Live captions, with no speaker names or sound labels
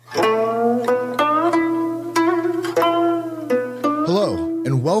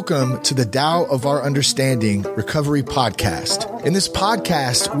Welcome to the Tao of Our Understanding Recovery Podcast. In this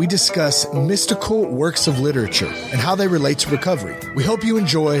podcast, we discuss mystical works of literature and how they relate to recovery. We hope you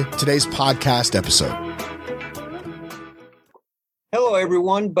enjoy today's podcast episode. Hello,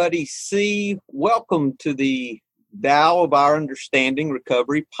 everyone. Buddy C. Welcome to the Tao of Our Understanding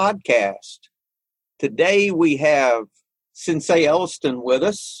Recovery Podcast. Today, we have Sensei Elliston with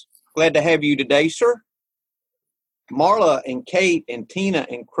us. Glad to have you today, sir. Marla and Kate and Tina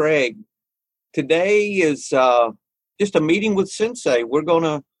and Craig. Today is just a meeting with Sensei. We're going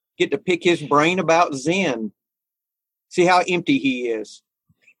to get to pick his brain about Zen. See how empty he is.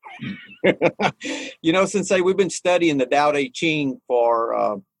 You know, Sensei, we've been studying the Tao Te Ching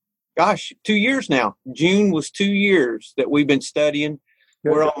for, 2 years now. June was 2 years that we've been studying.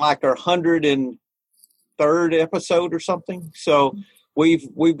 Good. We're on like our 103rd episode or something. So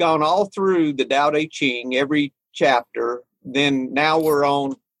we've gone all through the Tao Te Ching, every chapter. Then now we're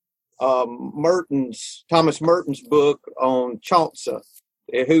on Thomas Merton's book on Chuang-Tzu,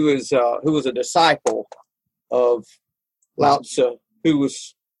 who was a disciple of Lao Tzu, who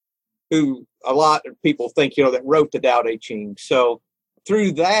a lot of people think, that wrote the Tao Te Ching. So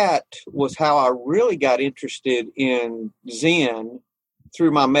through that was how I really got interested in Zen,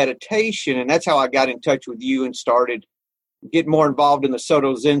 through my meditation, and that's how I got in touch with you and started getting more involved in the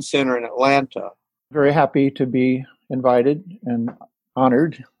Soto Zen Center in Atlanta. Very happy to be invited and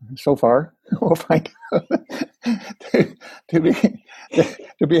honored so far. We'll find out to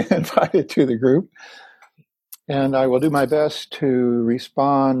be invited to the group. And I will do my best to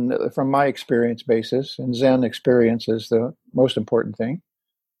respond from my experience basis, and Zen experience is the most important thing,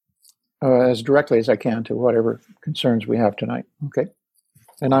 as directly as I can to whatever concerns we have tonight. Okay.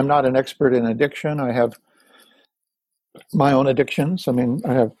 And I'm not an expert in addiction. I have my own addictions. I mean,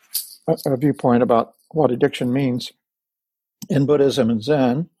 I have a viewpoint about what addiction means in Buddhism and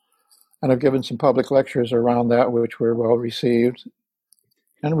Zen, and I've given some public lectures around that, which were well received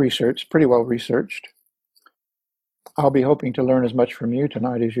and researched, pretty well researched. I'll be hoping to learn as much from you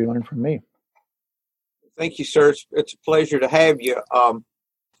tonight as you learn from me. Thank you, sir. It's a pleasure to have you. I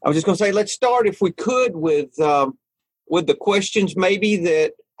was just going to say, let's start, if we could, with the questions maybe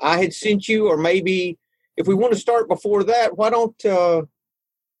that I had sent you, or maybe if we want to start before that, why don't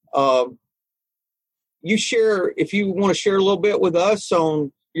you share, if you want to share a little bit with us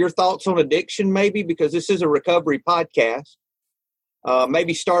on your thoughts on addiction, maybe, because this is a recovery podcast.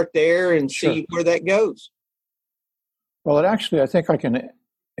 Maybe start there and see where that goes. Well, I think I can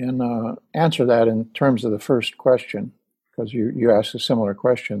answer that in terms of the first question, because you asked a similar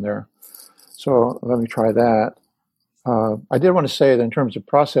question there. So let me try that. I did want to say that in terms of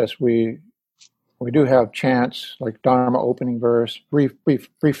process, we do have chants like Dharma opening verse, brief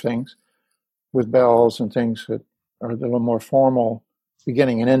things with bells and things that are a little more formal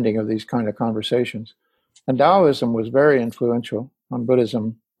beginning and ending of these kind of conversations. And Taoism was very influential on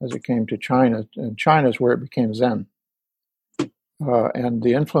Buddhism as it came to China, and China is where it became Zen. And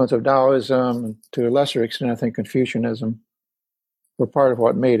the influence of Taoism, and to a lesser extent, I think Confucianism, were part of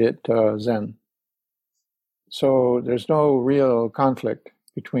what made it Zen. So there's no real conflict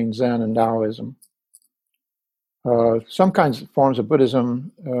between Zen and Taoism. Some kinds of forms of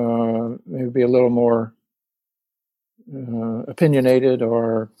Buddhism may be a little more opinionated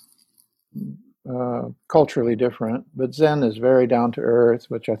or culturally different, but Zen is very down to earth,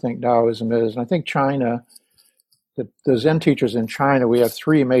 which I think Taoism is. And I think China, the Zen teachers in China, we have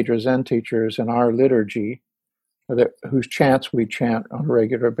 3 major Zen teachers in our liturgy whose chants we chant on a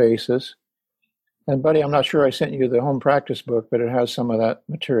regular basis. And buddy, I'm not sure I sent you the home practice book, but it has some of that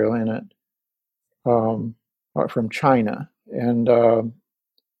material in it. From China. And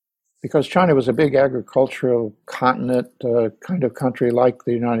because China was a big agricultural continent, kind of country like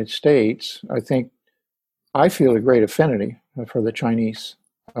the United States, I feel a great affinity for the Chinese,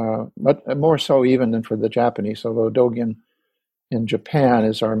 but more so even than for the Japanese, although Dogen in Japan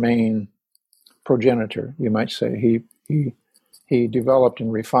is our main progenitor, you might say. He developed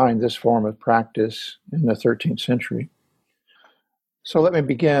and refined this form of practice in the 13th century. So let me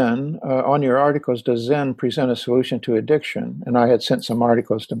begin. On your articles, does Zen present a solution to addiction? And I had sent some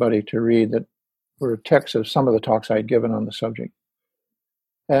articles to Buddy to read that were texts of some of the talks I had given on the subject.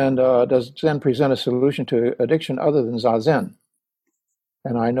 And does Zen present a solution to addiction other than Zazen?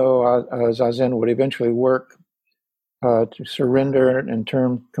 And I know Zazen would eventually work to surrender and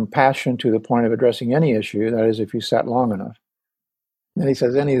turn compassion to the point of addressing any issue, that is, if you sat long enough. And he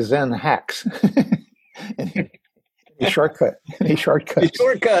says, any Zen hacks? Any shortcuts. The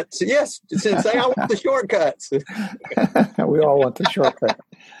shortcuts, yes. Sensei, I want the shortcuts. We all want the shortcut.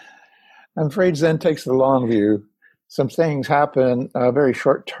 I'm afraid Zen takes the long view. some things happen, very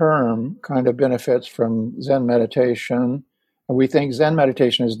short-term kind of benefits from Zen meditation. And we think Zen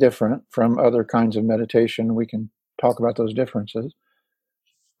meditation is different from other kinds of meditation. We can talk about those differences.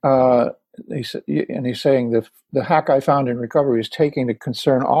 He's saying the hack I found in recovery is taking the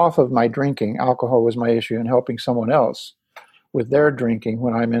concern off of my drinking. Alcohol was my issue, and helping someone else with their drinking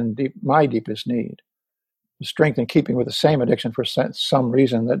when I'm in my deepest need. Strength in keeping with the same addiction for some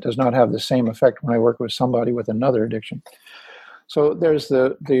reason that does not have the same effect when I work with somebody with another addiction. So there's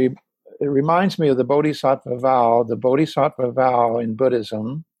it reminds me of the Bodhisattva vow. The Bodhisattva vow in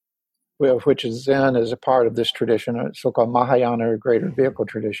Buddhism, of which Zen is a part of this tradition, a so-called Mahayana or greater vehicle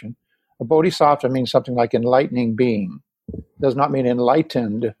tradition. A Bodhisattva means something like enlightening being. It does not mean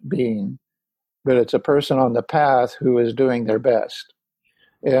enlightened being, but it's a person on the path who is doing their best.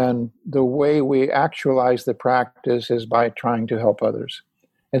 And the way we actualize the practice is by trying to help others,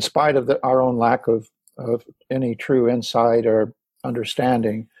 in spite of our own lack of any true insight or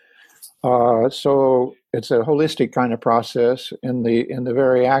understanding. So it's a holistic kind of process. In the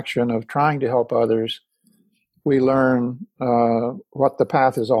very action of trying to help others, we learn what the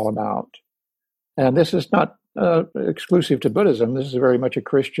path is all about. And this is not exclusive to Buddhism. This is very much a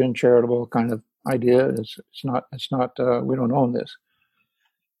Christian charitable kind of idea. It's not. We don't own this.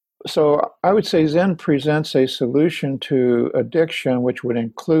 So I would say Zen presents a solution to addiction, which would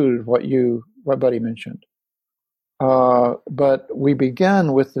include what Buddy mentioned. But we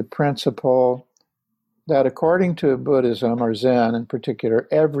begin with the principle that according to Buddhism, or Zen in particular,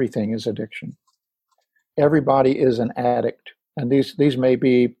 everything is addiction. Everybody is an addict. And these may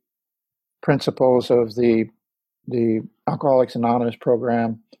be principles of the Alcoholics Anonymous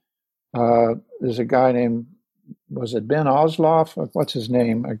program. There's a guy named, was it Ben Osloff? What's his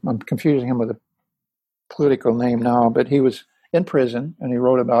name? I'm confusing him with a political name now, but he was in prison and he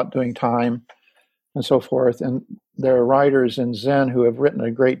wrote about doing time and so forth. And there are writers in Zen who have written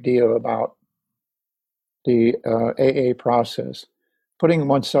a great deal about the AA process, putting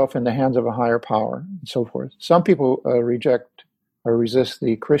oneself in the hands of a higher power and so forth. Some people reject or resist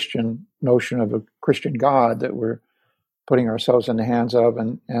the Christian notion of a Christian God that we're putting ourselves in the hands of,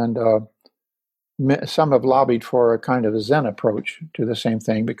 and some have lobbied for a kind of a Zen approach to the same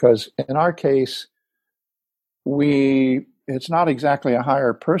thing, because in our case, it's not exactly a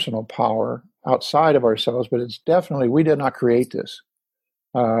higher personal power outside of ourselves, but it's definitely, we did not create this.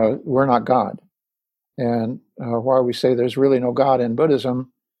 We're not God. And while we say there's really no God in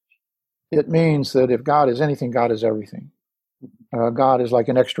Buddhism, it means that if God is anything, God is everything. God is like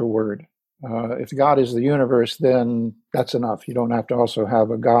an extra word. If God is the universe, then that's enough. You don't have to also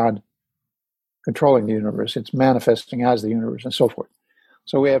have a God controlling the universe. It's manifesting as the universe and so forth.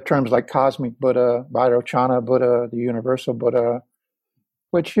 So we have terms like cosmic Buddha, Vairochana Buddha, the universal Buddha,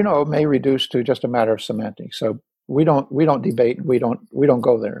 which, may reduce to just a matter of semantics. So we don't debate. We don't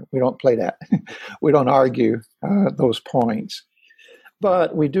go there. We don't play that. We don't argue those points.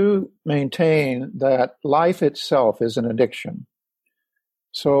 But we do maintain that life itself is an addiction.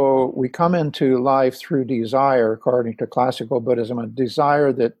 So we come into life through desire, according to classical Buddhism, a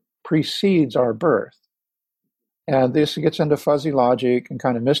desire that precedes our birth. And this gets into fuzzy logic and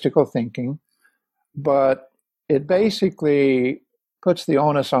kind of mystical thinking, but it basically puts the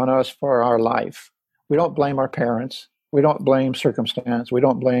onus on us for our life. We don't blame our parents. We don't blame circumstance. We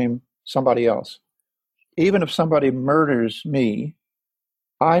don't blame somebody else. Even if somebody murders me,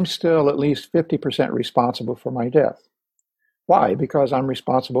 I'm still at least 50% responsible for my death. Why? Because I'm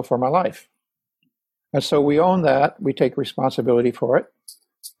responsible for my life. And so we own that. We take responsibility for it.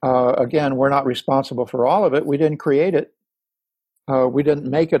 Again, we're not responsible for all of it. We didn't create it. We didn't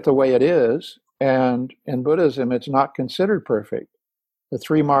make it the way it is. And in Buddhism, it's not considered perfect. The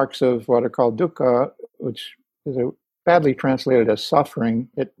 3 marks of what are called dukkha, which is badly translated as suffering,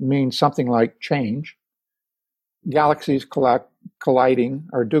 it means something like change. Galaxies colliding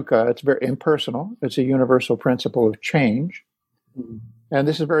are dukkha. It's very impersonal. It's a universal principle of change. Mm-hmm. And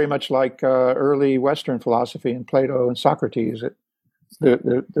this is very much like early Western philosophy in Plato and Socrates.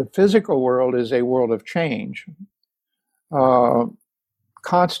 The physical world is a world of change,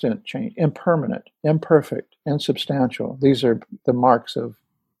 constant change, impermanent, imperfect, insubstantial. These are the marks of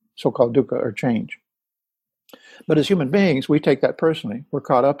so-called dukkha, or change. But as human beings, we take that personally. We're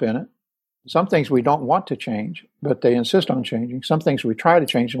caught up in it. Some things we don't want to change, but they insist on changing. Some things we try to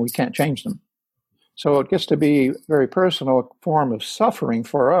change and we can't change them. So it gets to be a very personal form of suffering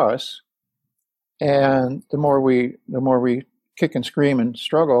for us. And the more we kick and scream and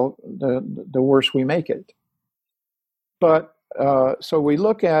struggle, the worse we make it. But so we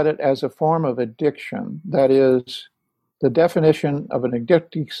look at it as a form of addiction. That is, the definition of an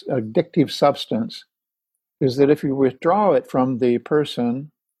addictive substance is that if you withdraw it from the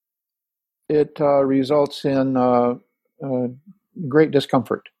person, it results in great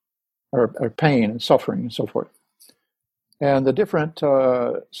discomfort or pain and suffering and so forth. And the different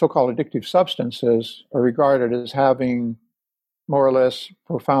so-called addictive substances are regarded as having more or less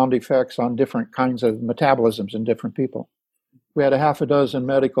profound effects on different kinds of metabolisms in different people. We had a half a dozen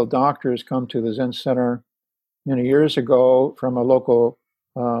medical doctors come to the Zen Center many years ago from a local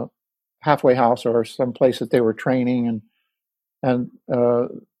halfway house or some place that they were training, and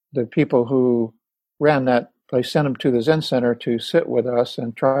the people who ran that place sent them to the Zen Center to sit with us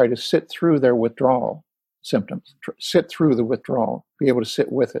and try to sit through their withdrawal symptoms, sit through the withdrawal, be able to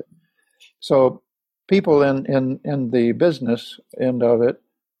sit with it. So people in the business end of it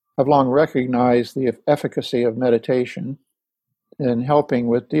have long recognized the efficacy of meditation in helping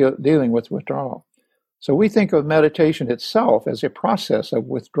with dealing with withdrawal. So we think of meditation itself as a process of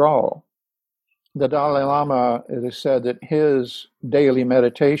withdrawal. The Dalai Lama, it is said that his daily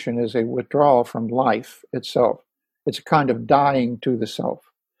meditation is a withdrawal from life itself. It's a kind of dying to the self.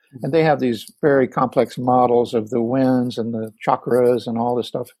 And they have these very complex models of the winds and the chakras and all this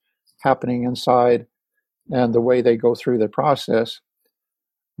stuff happening inside and the way they go through the process.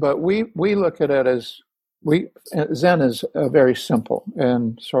 But we look at it as, Zen is very simple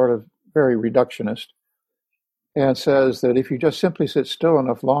and sort of very reductionist, and says that if you just simply sit still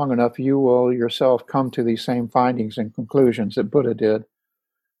enough, long enough, you will yourself come to these same findings and conclusions that Buddha did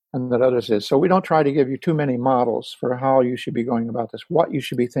and that others did. So we don't try to give you too many models for how you should be going about this, what you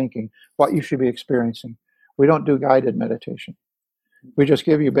should be thinking, what you should be experiencing. We don't do guided meditation. We just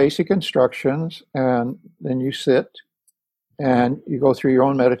give you basic instructions, and then you sit and you go through your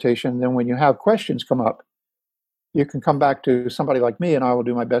own meditation. Then when you have questions come up, you can come back to somebody like me, and I will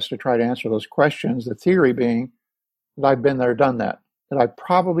do my best to try to answer those questions. The theory being that I've been there, done that I've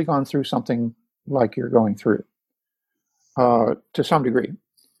probably gone through something like you're going through to some degree.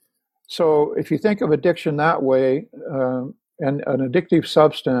 So if you think of addiction that way, and an addictive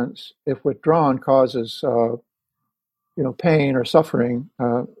substance, if withdrawn, causes pain or suffering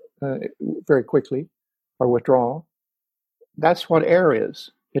very quickly, or withdrawal, that's what air is.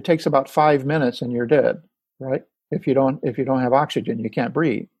 It takes about 5 minutes and you're dead, right? If you don't have oxygen, you can't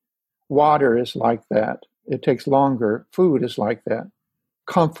breathe. Water is like that. It takes longer. Food is like that.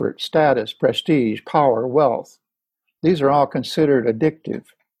 Comfort, status, prestige, power, wealth. These are all considered addictive.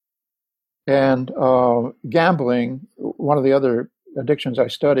 And gambling, one of the other addictions I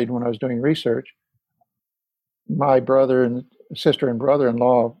studied when I was doing research, my brother and sister and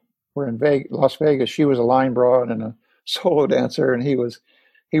brother-in-law were in Las Vegas. She was a line broad and a solo dancer, and he was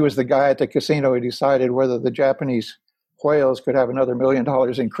the guy at the casino who decided whether the Japanese whales could have another $1 million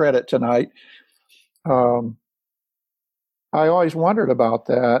in credit tonight. I always wondered about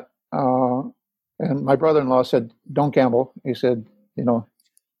that. And my brother-in-law said, "Don't gamble." He said,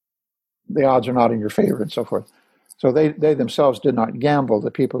 the odds are not in your favor and so forth. So they themselves did not gamble.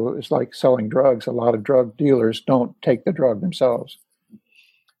 The people, it's like selling drugs. A lot of drug dealers don't take the drug themselves.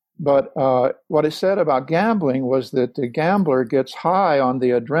 But what it said about gambling was that the gambler gets high on the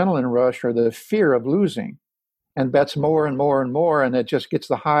adrenaline rush or the fear of losing and bets more and more and more, and it just gets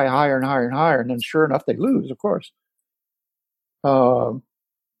the high higher and higher and higher. And then sure enough, they lose, of course.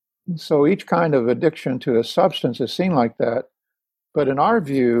 So each kind of addiction to a substance is seen like that. But in our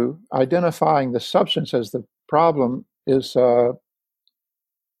view, identifying the substance as the problem is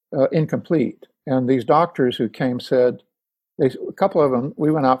incomplete. And these doctors who came said, a couple of them,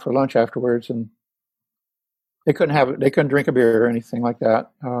 we went out for lunch afterwards, and they couldn't drink a beer or anything like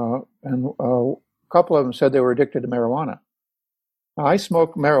that. And a couple of them said they were addicted to marijuana. Now, I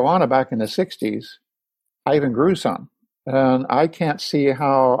smoked marijuana back in the 60s. I even grew some, and I can't see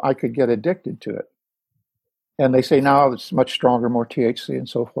how I could get addicted to it. And they say now it's much stronger, more THC and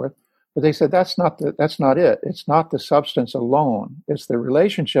so forth. But they said that's not it. It's not the substance alone. It's the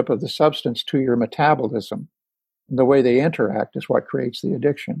relationship of the substance to your metabolism. The way they interact is what creates the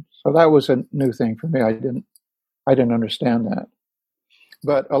addiction. So that was a new thing for me. I didn't understand that.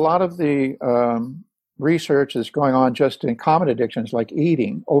 But a lot of the research is going on just in common addictions like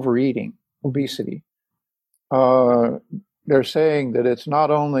eating, overeating, obesity. They're saying that it's not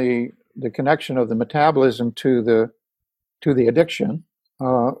only the connection of the metabolism to the addiction,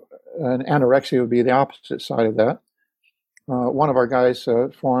 and anorexia would be the opposite side of that. One of our guys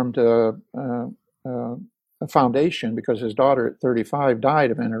formed a foundation because his daughter at 35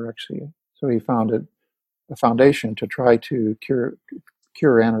 died of anorexia. So he founded a foundation to try to cure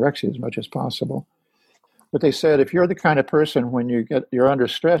anorexia as much as possible. But they said if you're the kind of person when you're under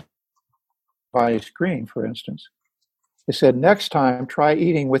stress by a screen, for instance, they said next time try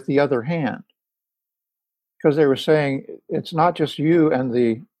eating with the other hand. because they were saying it's not just you and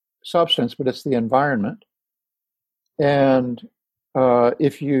the substance, but it's the environment. And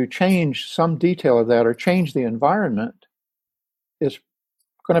if you change some detail of that or change the environment, it's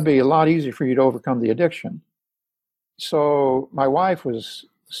going to be a lot easier for you to overcome the addiction. So my wife was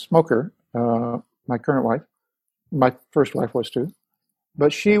a smoker, my current wife. My first wife was too.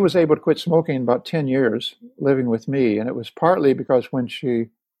 But she was able to quit smoking in about 10 years living with me. And it was partly because when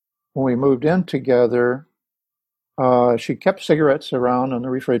we moved in together, she kept cigarettes around on the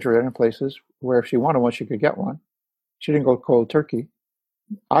refrigerator in places where if she wanted one, she could get one. She didn't go cold turkey.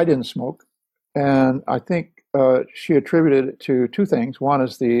 I didn't smoke. And I think she attributed it to two things. One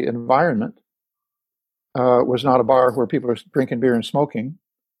is the environment was not a bar where people are drinking beer and smoking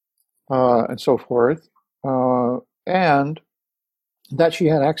and so forth. And that she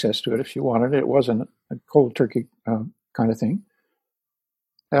had access to it if she wanted it. It wasn't a cold turkey kind of thing.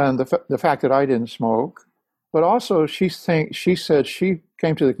 And the fact that I didn't smoke. But also she said she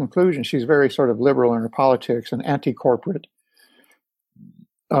came to the conclusion, she's very sort of liberal in her politics and anti-corporate.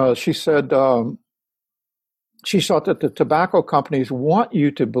 She said she thought that the tobacco companies want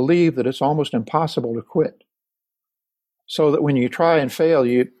you to believe that it's almost impossible to quit. So that when you try and fail,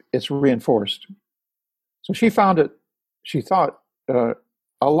 it's reinforced. So she found it, she thought, a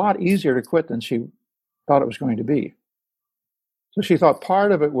lot easier to quit than she thought it was going to be. So she thought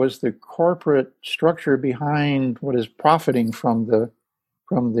part of it was the corporate structure behind what is profiting from the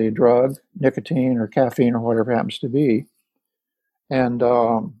drug, nicotine or caffeine or whatever it happens to be. And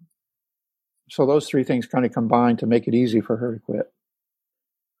so those three things kind of combined to make it easy for her to quit.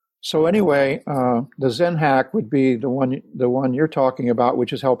 So anyway, the Zen hack would be the one you're talking about,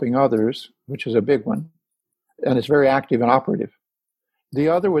 which is helping others, which is a big one, and it's very active and operative. The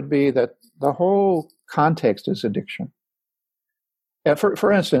other would be that the whole context is addiction.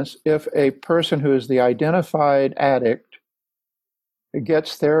 For instance, if a person who is the identified addict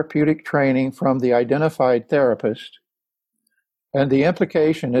gets therapeutic training from the identified therapist, and the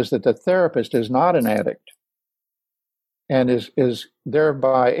implication is that the therapist is not an addict and is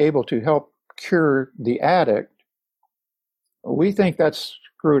thereby able to help cure the addict, we think that's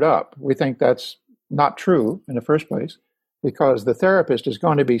screwed up. We think that's not true in the first place, because the therapist is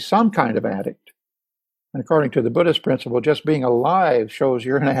going to be some kind of addict. And according to the Buddhist principle, just being alive shows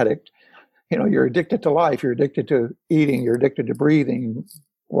you're an addict. You know, you're addicted to life, you're addicted to eating, you're addicted to breathing,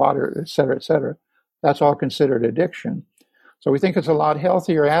 water, et cetera, et cetera. That's all considered addiction. So we think it's a lot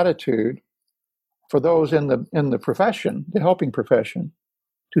healthier attitude for those in the profession, the helping profession,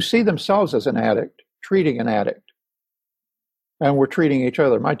 to see themselves as an addict, treating an addict. And we're treating each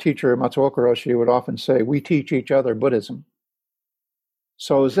other. My teacher, Matsuoka Roshi, would often say, we teach each other Buddhism.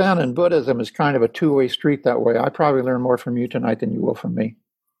 So Zen and Buddhism is kind of a two-way street that way. I probably learn more from you tonight than you will from me.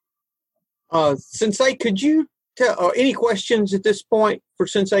 Sensei, could you tell any questions at this point for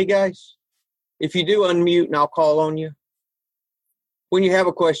Sensei, guys? If you do, unmute and I'll call on you. When you have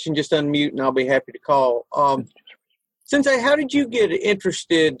a question, just unmute and I'll be happy to call. Sensei, how did you get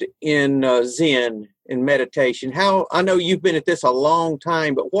interested in Zen and meditation? I know you've been at this a long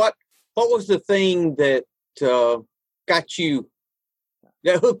time, but what was the thing that hooked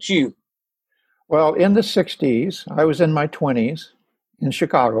you? Well, in the 60s, I was in my 20s in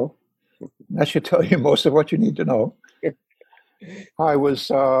Chicago. That should tell you most of what you need to know. I was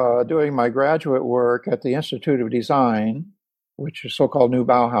doing my graduate work at the Institute of Design, which is so-called New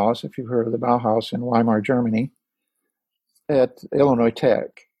Bauhaus, if you've heard of the Bauhaus in Weimar, Germany, at Illinois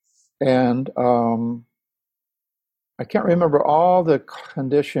Tech. And I can't remember all the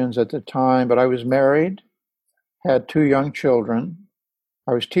conditions at the time, but I was married, had 2 young children.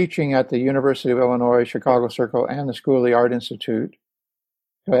 I was teaching at the University of Illinois, Chicago Circle, and the School of the Art Institute.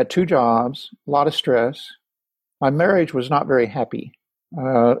 I had 2 jobs, a lot of stress. My marriage was not very happy.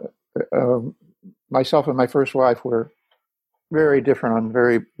 Myself and my first wife were very different on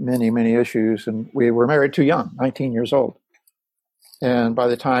very many issues, and we were married too young, 19 years old. And by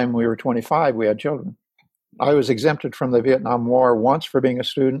the time we were 25, we had children. I was exempted from the Vietnam War once for being a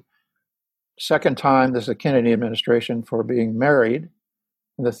student. Second time, this is the Kennedy administration, for being married.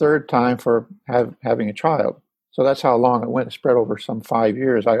 And the third time for having a child. So that's how long it went. It spread over some 5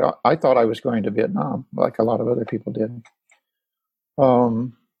 years. I thought I was going to Vietnam, like a lot of other people did.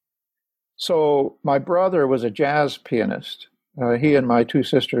 So my brother was a jazz pianist. He and my 2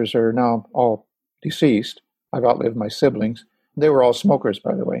 sisters are now all deceased. I've outlived my siblings. They were all smokers,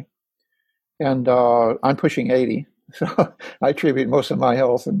 by the way. And I'm pushing 80. So I attribute most of my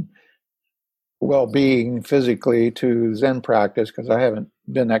health and well-being physically to Zen practice, because I haven't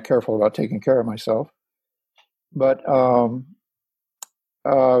been that careful about taking care of myself. But I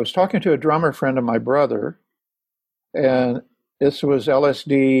was talking to a drummer friend of my brother And this was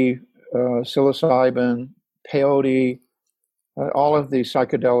LSD, psilocybin, peyote, all of the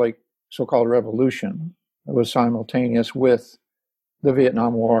psychedelic so-called revolution was simultaneous with the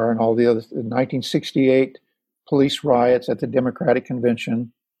Vietnam War and all the other. In 1968, police riots at the Democratic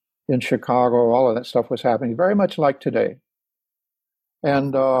Convention in Chicago, all of that stuff was happening, very much like today.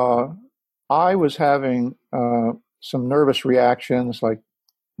 And I was having some nervous reactions, like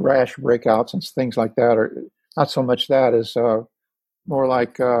rash breakouts and things like that, or not so much that as more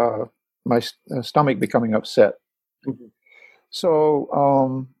like my stomach becoming upset. Mm-hmm.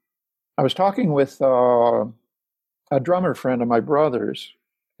 So I was talking with a drummer friend of my brother's.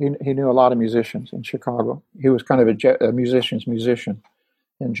 He knew a lot of musicians in Chicago. He was kind of a musician's musician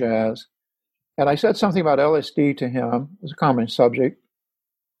in jazz. And I said something about LSD to him. It was a common subject.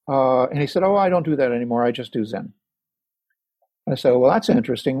 And he said, "Oh, I don't do that anymore. I just do Zen." I said, "Well, that's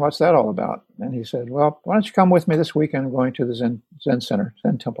interesting. What's that all about?" And he said, "Well, why don't you come with me this weekend? I'm going to the Zen Center,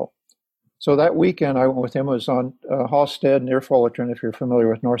 Zen Temple." So that weekend I went with him. It was on Halstead near Fullerton, if you're familiar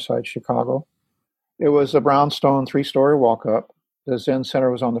with Northside Chicago. It was a brownstone 3-story walk-up. The Zen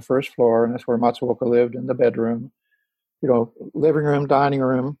Center was on the first floor, and that's where Matsuoka lived, in the bedroom. Living room, dining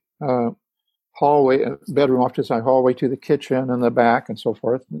room, hallway, bedroom off to the side, hallway to the kitchen and the back and so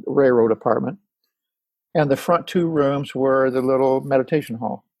forth, railroad apartment. And the front 2 rooms were the little meditation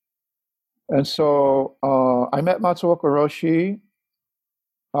hall. And so I met Matsuoka Roshi.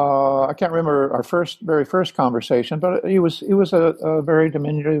 I can't remember our very first conversation, but he was a very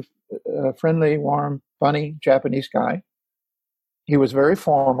diminutive, friendly, warm, funny Japanese guy. He was very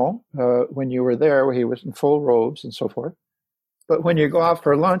formal. When you were there, he was in full robes and so forth. But when you go out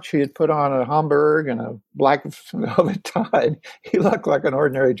for lunch, he had put on a Homburg and a black velvet tie. He looked like an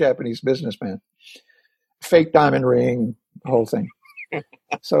ordinary Japanese businessman. Fake diamond ring, the whole thing.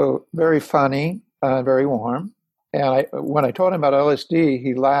 So very funny, very warm. And when I told him about LSD,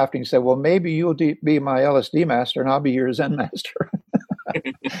 he laughed and he said, "Well, maybe you'll be my LSD master and I'll be your Zen master."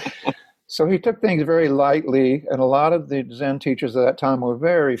 So he took things very lightly, and a lot of the Zen teachers at that time were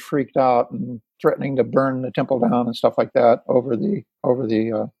very freaked out and threatening to burn the temple down and stuff like that over the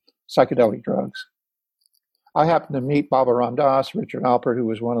psychedelic drugs. I happened to meet Baba Ram Dass, Richard Alpert, who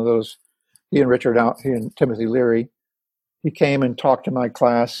was one of those. He and Timothy Leary. He came and talked to my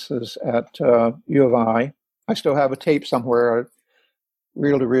classes at U of I. I still have a tape somewhere,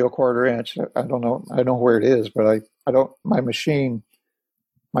 reel-to-reel 1/4 inch. I don't know. I know where it is, but I don't. My machine.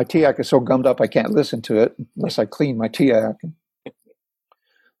 My TIAC is so gummed up I can't listen to it unless I clean my TIAC.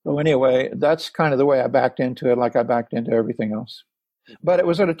 So anyway, that's kind of the way I backed into it, like I backed into everything else. But it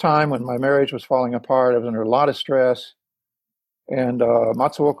was at a time when my marriage was falling apart. I was under a lot of stress. And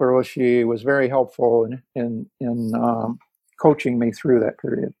Matsuoka Roshi was very helpful in coaching me through that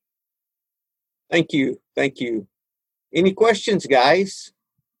period. Thank you. Any questions, guys?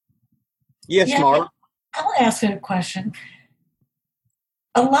 Yes, yeah, Mark? I'll ask a question.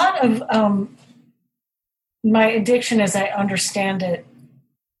 A lot of my addiction, as I understand it,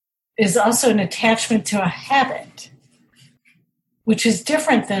 is also an attachment to a habit, which is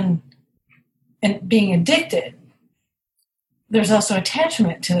different than being addicted. There's also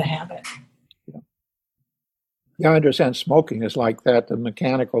attachment to the habit. Yeah, I understand smoking is like that, the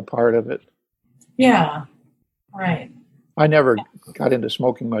mechanical part of it. Yeah, right. I never got into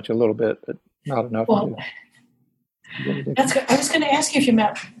smoking much, a little bit, but not enough. Well, that's good. I was going to ask you if you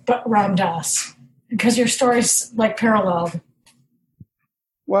met Ram Dass, because your story's like paralleled.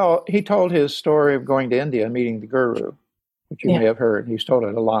 Well, he told his story of going to India and meeting the guru, which you may have heard. He's told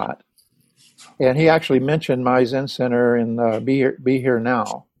it a lot. And he actually mentioned my Zen Center in Be Here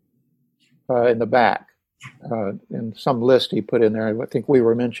Now in the back. In some list he put in there. I think we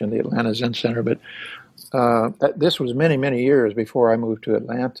were mentioned, the Atlanta Zen Center, but this was many, many years before I moved to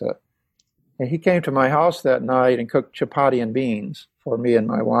Atlanta. And he came to my house that night and cooked chapati and beans for me and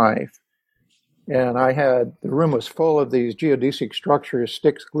my wife. And the room was full of these geodesic structures,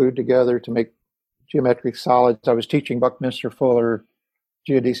 sticks glued together to make geometric solids. I was teaching Buckminster Fuller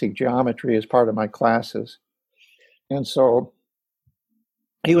geodesic geometry as part of my classes. And so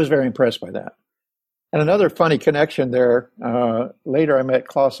he was very impressed by that. And another funny connection there, later I met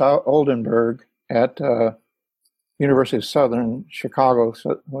Klaus Oldenburg at University of Southern Chicago,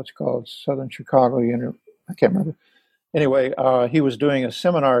 what's called Southern Chicago, I can't remember. Anyway, he was doing a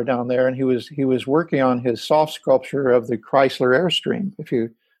seminar down there, and he was working on his soft sculpture of the Chrysler Airstream, if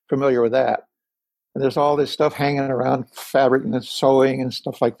you're familiar with that. And there's all this stuff hanging around, fabric and sewing and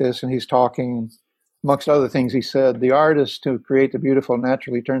stuff like this, and he's talking. Amongst other things, he said, "The artist to create the beautiful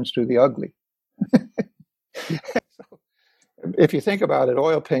naturally turns to the ugly." if you think about it,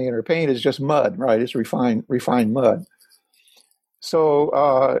 oil paint or paint is just mud, right? It's refined mud.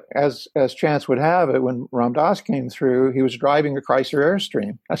 So as chance would have it, when Ram Dass came through, he was driving a Chrysler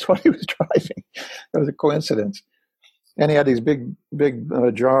Airstream. That's what he was driving. It was a coincidence. And he had these big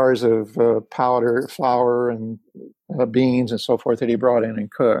jars of powder, flour, and beans and so forth that he brought in and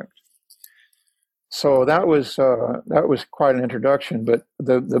cooked. So that was quite an introduction. But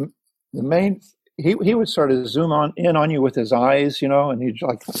the main, he would sort of zoom in on you with his eyes, and he'd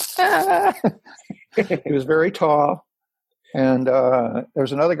like, ah! He was very tall. And there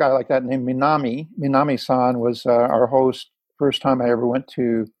was another guy like that named Minami. Minami-san was our host. First time I ever went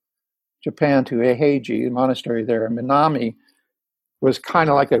to Japan, to Eiheiji, the monastery there. Minami was kind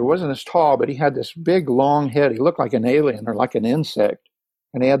of like that. He wasn't as tall, but he had this big, long head. He looked like an alien or like an insect.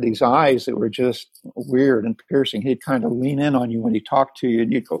 And he had these eyes that were just weird and piercing. He'd kind of lean in on you when he talked to you,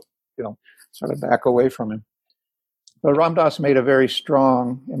 and you'd go, sort of back away from him. But Ram Dass made a very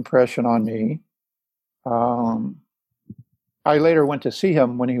strong impression on me. I later went to see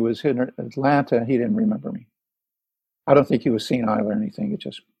him when he was in Atlanta, and he didn't remember me. I don't think he was senile or anything. It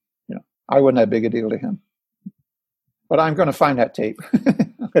just, I wasn't that big a deal to him. But I'm going to find that tape.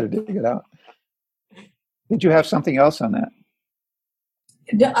 I'm going to dig it out. Did you have something else on that?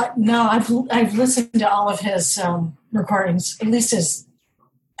 No, I've listened to all of his recordings. At least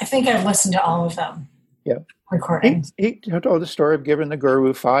I think I've listened to all of them. Yeah. Recordings. He told the story of giving the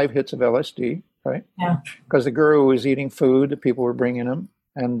guru 5 hits of LSD. Right? Yeah. Because the guru was eating food that people were bringing him.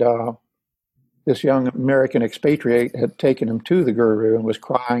 And this young American expatriate had taken him to the guru and was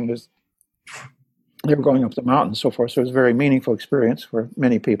crying as they were going up the mountain and so forth. So it was a very meaningful experience for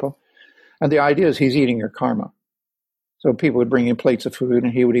many people. And the idea is he's eating your karma. So people would bring in plates of food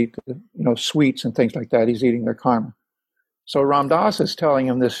and he would eat, sweets and things like that. He's eating their karma. So Ram Dass is telling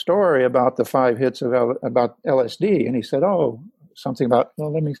him this story about the 5 hits of about LSD. And he said, something about,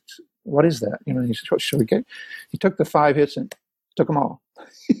 what is that? He said, should we get? He took the 5 hits and took them all.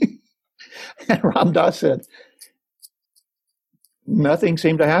 And Ram Dass said, nothing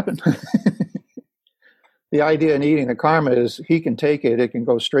seemed to happen. The idea in eating the karma is he can take it, it can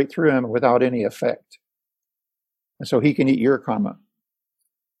go straight through him without any effect. And so he can eat your karma.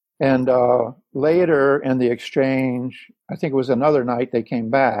 And later in the exchange, I think it was another night they came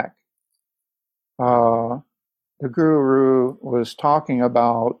back, the guru was talking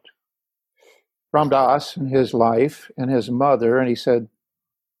about Ram Dass and his life and his mother, and he said,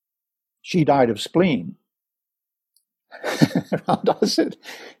 she died of spleen. Ram Dass said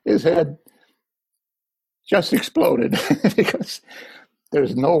his head just exploded because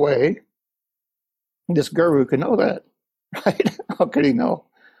there's no way this guru could know that, right? How could he know?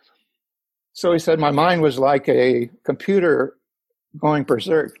 So he said, my mind was like a computer going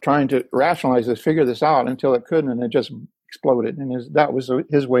berserk, trying to rationalize this, figure this out until it couldn't, and it just exploded. And that was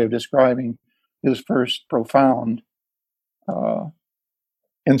his way of describing his first profound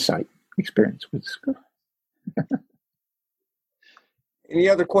insight experience with this guru. Any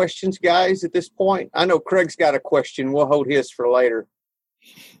other questions, guys, at this point? I know Craig's got a question. We'll hold his for later.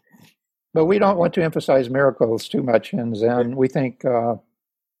 But we don't want to emphasize miracles too much in Zen. We think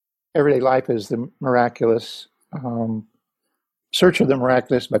everyday life is the miraculous. Search of the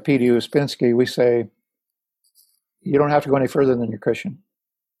Miraculous by P.D. Uspensky, we say, you don't have to go any further than your cushion.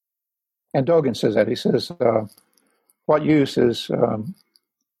 And Dogen says that. He says, what use is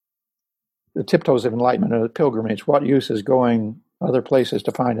the tiptoes of enlightenment or the pilgrimage? What use is going other places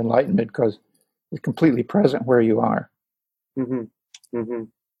to find enlightenment, because it's completely present where you are. Mm-hmm. Mm-hmm.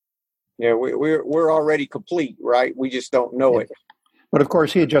 Yeah, we're already complete, right? We just don't know it. But of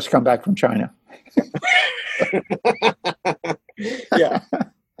course, he had just come back from China. Yeah.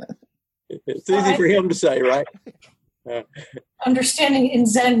 It's easy for him to say, right? Understanding in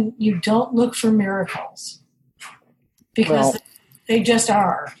Zen, you don't look for miracles because they just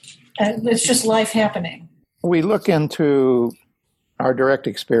are. It's just life happening. We look into our direct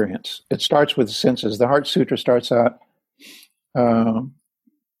experience. It starts with the senses. The Heart Sutra starts out,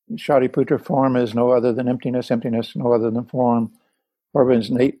 Shariputra form is no other than emptiness, emptiness no other than form. Form is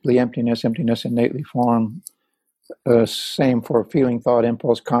innately emptiness, emptiness innately form. Same for feeling, thought,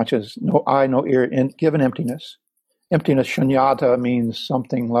 impulse, conscious, no eye, no ear, given emptiness. Emptiness, shunyata, means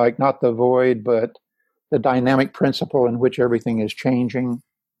something like not the void, but the dynamic principle in which everything is changing.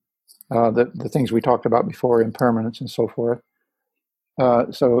 The things we talked about before, impermanence and so forth.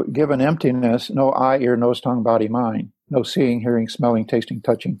 So given emptiness, no eye, ear, nose, tongue, body, mind. No seeing, hearing, smelling, tasting,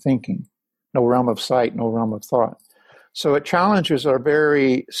 touching, thinking. No realm of sight, no realm of thought. So it challenges our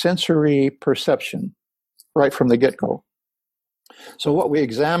very sensory perception right from the get-go. So what we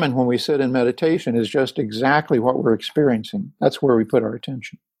examine when we sit in meditation is just exactly what we're experiencing. That's where we put our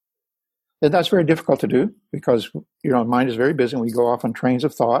attention. And that's very difficult to do because, mind is very busy and we go off on trains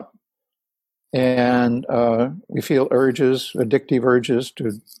of thought. And we feel urges, addictive urges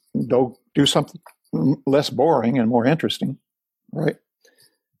to do something less boring and more interesting, right?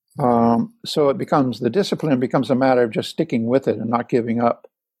 So the discipline becomes a matter of just sticking with it and not giving up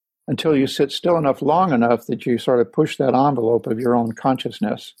until you sit still enough, long enough that you sort of push that envelope of your own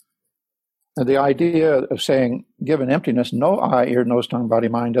consciousness. And the idea of saying, given emptiness, no eye, ear, nose, tongue, body,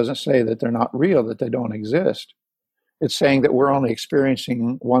 mind doesn't say that they're not real, that they don't exist. It's saying that we're only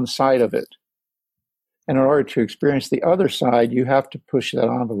experiencing one side of it. And in order to experience the other side, you have to push that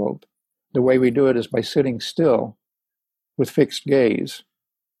envelope. The way we do it is by sitting still with fixed gaze,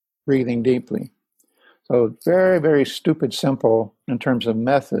 breathing deeply. So very, very stupid, simple in terms of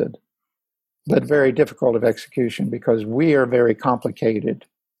method, but very difficult of execution because we are very complicated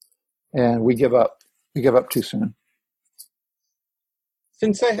and we give up. We give up too soon.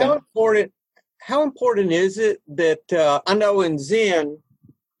 Sensei, how important is it that I know in Zen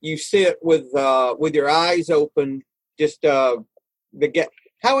you sit with your eyes open, just I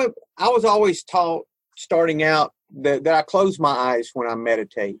was always taught starting out that I close my eyes when I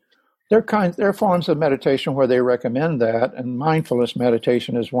meditate. There are forms of meditation where they recommend that, and mindfulness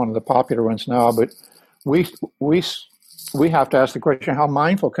meditation is one of the popular ones now. But we have to ask the question: how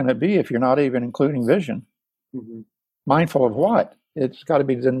mindful can it be if you're not even including vision? Mm-hmm. Mindful of what? It's got to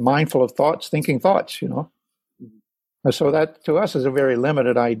be mindful of thoughts, thinking thoughts. Mm-hmm. So that to us is a very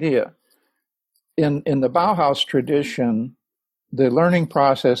limited idea. In the Bauhaus tradition, the learning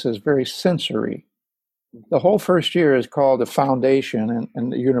process is very sensory. The whole first year is called the foundation in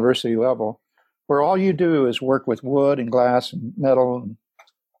the university level, where all you do is work with wood and glass and metal and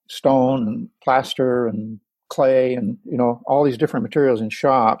stone and plaster and clay and, all these different materials in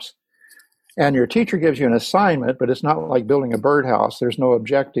shops. And your teacher gives you an assignment, but it's not like building a birdhouse. There's no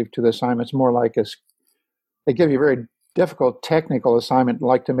objective to the assignment. It's more like they give you a very difficult technical assignment,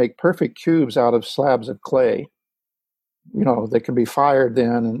 like to make perfect cubes out of slabs of clay. That can be fired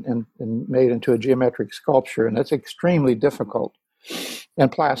then and made into a geometric sculpture, and that's extremely difficult,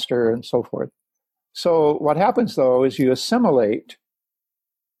 and plaster and so forth. So what happens, though, is you assimilate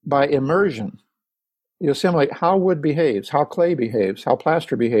by immersion. You assimilate how wood behaves, how clay behaves, how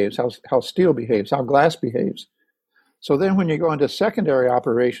plaster behaves, how steel behaves, how glass behaves. So then when you go into secondary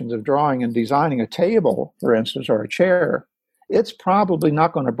operations of drawing and designing a table, for instance, or a chair, it's probably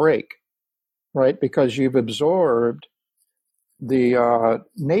not going to break, right? Because you've absorbed the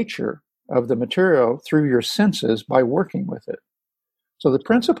nature of the material through your senses by working with it. So the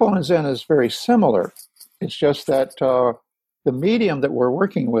principle in Zen is very similar. It's just that the medium that we're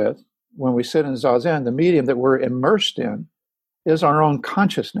working with when we sit in Zazen, the medium that we're immersed in is our own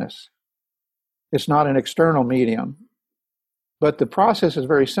consciousness. It's not an external medium. But the process is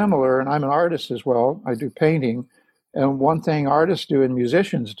very similar, and I'm an artist as well. I do painting. And one thing artists do and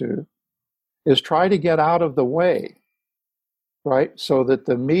musicians do is try to get out of the way, right? So that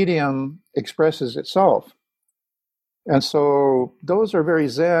the medium expresses itself. And so those are very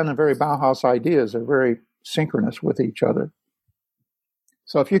Zen and very Bauhaus ideas. They're very synchronous with each other.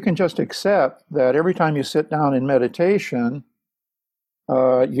 So if you can just accept that every time you sit down in meditation,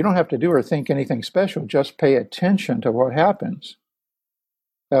 you don't have to do or think anything special. Just pay attention to what happens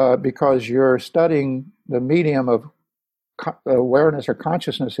because you're studying the medium of awareness or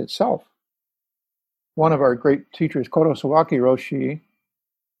consciousness itself. One of our great teachers, Kodo Sawaki Roshi,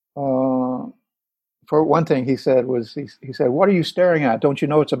 for one thing he said, "What are you staring at? Don't you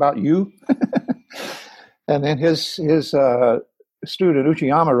know it's about you?" And then his student,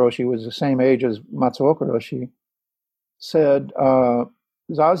 Uchiyama Roshi, was the same age as Matsuoka Roshi, said,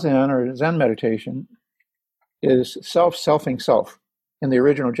 Zazen, or Zen meditation, is self-selfing self. In the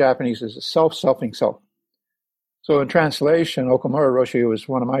original Japanese, is self-selfing self. So in translation, Okamura Roshi, who was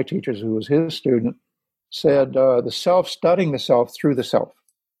one of my teachers, who was his student, said the self studying the self through the self.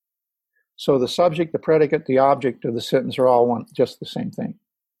 So the subject, the predicate, the object of the sentence are all just the same thing.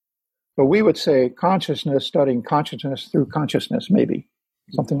 But we would say consciousness studying consciousness through consciousness, maybe,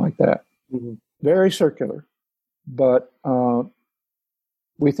 something like that. Mm-hmm. Very circular. But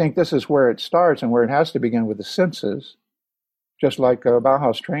we think this is where it starts and where it has to begin with the senses, just like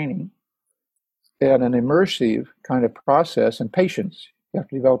Bauhaus training, and an immersive kind of process and patience. You have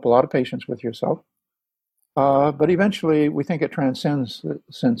to develop a lot of patience with yourself. But eventually, we think it transcends the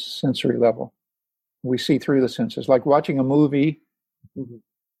sensory level. We see through the senses, like watching a movie. Mm-hmm.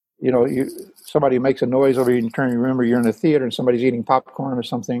 Somebody makes a noise over you, you turn your room, or you're in a theater and somebody's eating popcorn or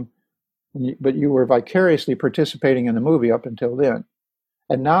something. but you were vicariously participating in the movie up until then.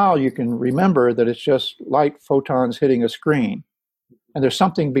 And now you can remember that it's just light photons hitting a screen, and there's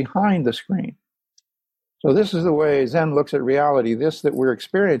something behind the screen. So this is the way Zen looks at reality. This that we're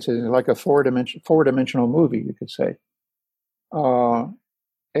experiencing is like a four-dimensional movie, you could say.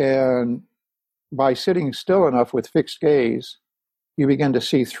 And by sitting still enough with fixed gaze, you begin to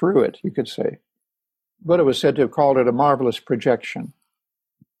see through it, you could say. Buddha was said to have called it a marvelous projection.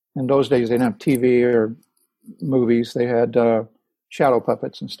 In those days, they didn't have TV or movies. They had shadow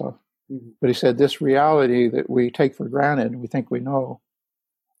puppets and stuff. Mm-hmm. But he said this reality that we take for granted, we think we know,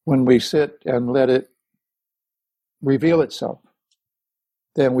 when we sit and let it reveal itself,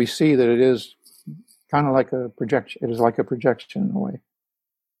 then we see that it is kind of like a projection. It is like a projection in a way.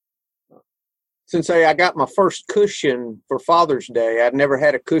 Sensei, I got my first cushion for Father's Day. I'd never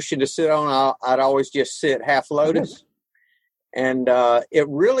had a cushion to sit on. I'd always just sit half lotus. And it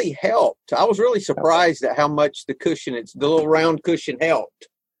really helped. I was really surprised at how much the little round cushion helped.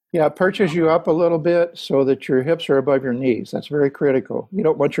 Yeah, it perches you up a little bit so that your hips are above your knees. That's very critical. You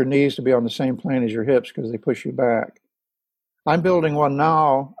don't want your knees to be on the same plane as your hips because they push you back. I'm building one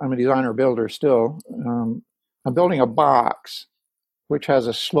now. I'm a designer builder still. I'm building a box which has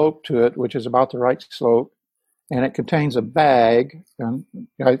a slope to it, which is about the right slope, and it contains a bag. And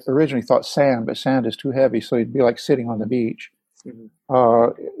I originally thought sand, but sand is too heavy, so it'd be like sitting on the beach,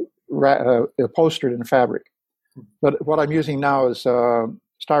 upholstered in fabric. But what I'm using now is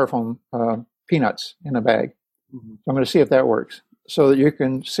styrofoam peanuts in a bag. Mm-hmm. So I'm going to see if that works, so that you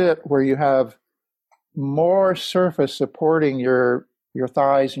can sit where you have more surface supporting your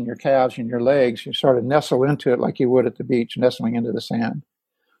thighs and your calves and your legs. You sort of nestle into it like you would at the beach, nestling into the sand.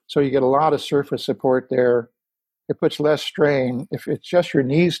 So you get a lot of surface support there. It puts less strain. If it's just your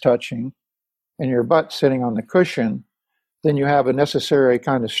knees touching and your butt sitting on the cushion, then you have a necessary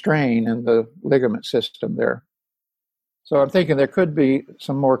kind of strain in the ligament system there. So I'm thinking there could be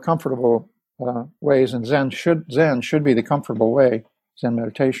some more comfortable ways, and Zen should be the comfortable way, Zen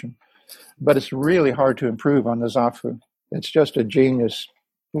meditation. But it's really hard to improve on the Zafu. It's just a genius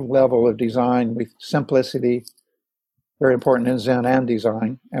level of design with simplicity, very important in Zen and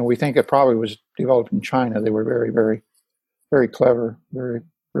design. And we think it probably was developed in China. They were very, very, very clever, very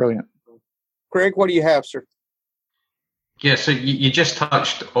brilliant. Craig, what do you have, sir? Yeah, so you just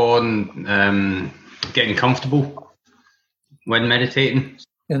touched on getting comfortable when meditating.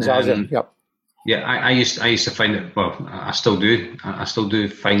 In Zazen, yep. Yeah, I used to find it. Well, I still do. I still do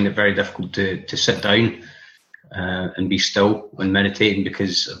find it very difficult to sit down and be still when meditating,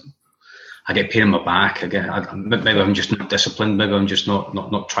 because I get pain in my back. Maybe I'm just not disciplined. Maybe I'm just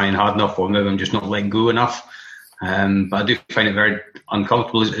not trying hard enough, or maybe I'm just not letting go enough. But I do find it very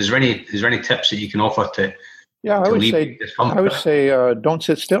uncomfortable. Is there any tips that you can offer to? Yeah, I would say don't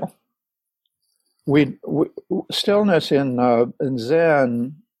sit still. Stillness in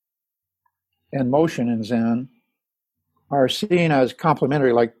Zen and motion in Zen are seen as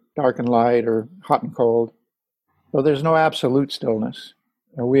complementary, like dark and light or hot and cold. So there's no absolute stillness.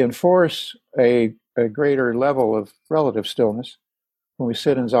 We enforce a greater level of relative stillness when we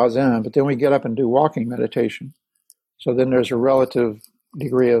sit in Zazen, but then we get up and do walking meditation. So then there's a relative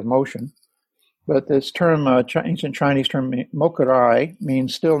degree of motion. But this term, ancient Chinese term, mokurai,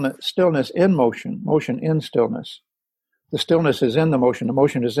 means stillness in motion, motion in stillness. The stillness is in the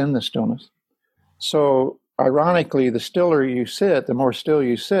motion is in the stillness. So ironically, the stiller you sit, the more still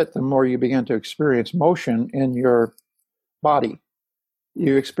you sit, the more you begin to experience motion in your body.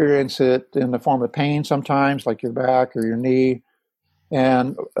 You experience it in the form of pain sometimes, like your back or your knee.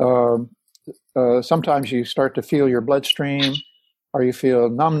 And sometimes you start to feel your bloodstream, or you feel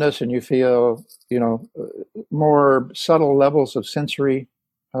numbness, and you feel, more subtle levels of sensory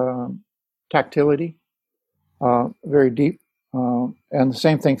tactility, very deep. And the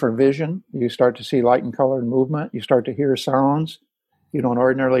same thing for vision. You start to see light and color and movement. You start to hear sounds you don't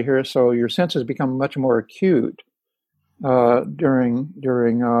ordinarily hear. So your senses become much more acute during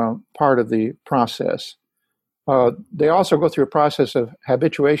part of the process. They also go through a process of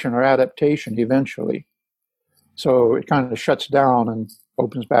habituation or adaptation eventually. So it kind of shuts down and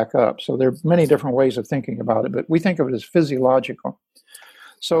opens back up. So there are many different ways of thinking about it, but we think of it as physiological.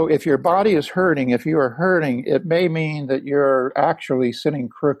 So if your body is hurting, if you are hurting, it may mean that you're actually sitting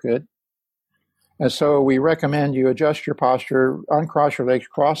crooked. And so we recommend you adjust your posture, uncross your legs,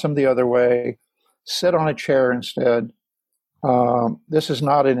 cross them the other way, sit on a chair instead. This is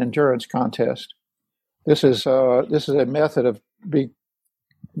not an endurance contest. This is a method of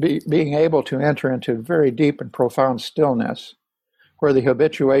being able to enter into very deep and profound stillness, where the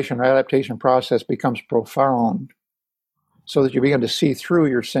habituation or adaptation process becomes profound. so that you begin to see through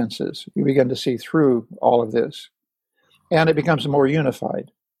your senses. You begin to see through all of this. And it becomes more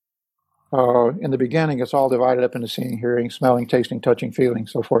unified. In the beginning, it's all divided up into seeing, hearing, smelling, tasting, touching, feeling,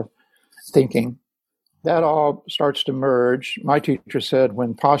 so forth, thinking. That all starts to merge. My teacher said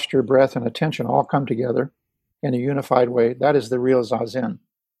when posture, breath, and attention all come together in a unified way, that is the real Zazen.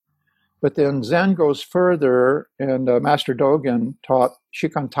 But then Zen goes further, and Master Dogen taught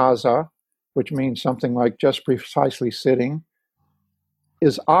Shikantaza, which means something like just precisely sitting,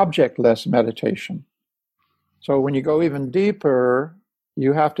 is objectless meditation. So when you go even deeper,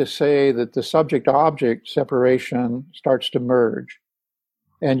 you have to say that the subject-object separation starts to merge,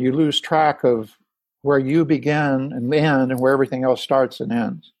 and you lose track of where you begin and end and where everything else starts and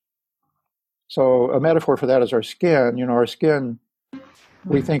ends. So a metaphor for that is our skin. You know, our skin,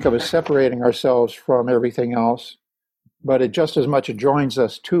 we think of as separating ourselves from everything else, but it just as much joins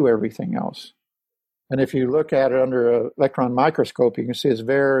us to everything else. And if you look at it under an electron microscope, you can see it's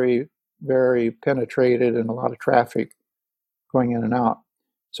very, very penetrated and a lot of traffic going in and out.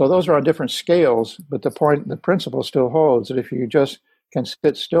 So those are on different scales, but the principle still holds that if you just can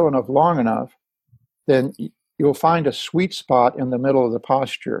sit still enough long enough, then you'll find a sweet spot in the middle of the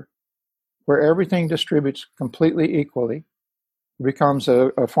posture where everything distributes completely equally. It becomes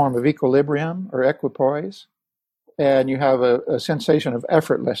a form of equilibrium or equipoise, and you have a sensation of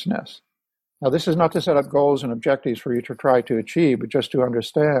effortlessness. Now, this is not to set up goals and objectives for you to try to achieve, but just to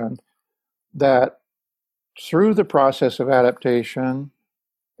understand that through the process of adaptation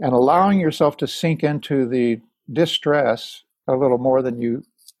and allowing yourself to sink into the distress a little more than you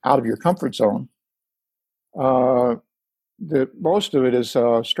out of your comfort zone, most of it is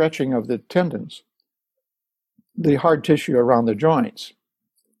stretching of the tendons, the hard tissue around the joints,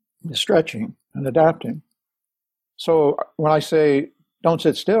 the stretching and adapting. So when I say don't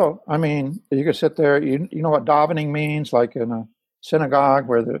sit still, I mean, you can sit there, you know what davening means, like in a synagogue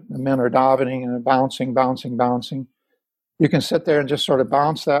where the men are davening and bouncing. You can sit there and just sort of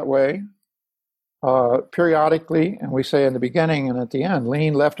bounce that way periodically, and we say in the beginning and at the end,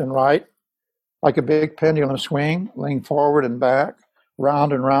 lean left and right, like a big pendulum swing, lean forward and back,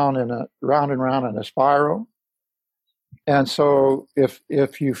 round and round in a spiral. And so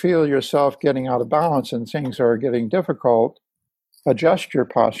if you feel yourself getting out of balance and things are getting difficult, adjust your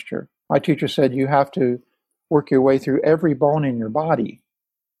posture. My teacher said you have to work your way through every bone in your body.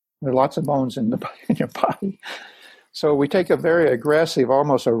 There are lots of bones in your body. So we take a very aggressive,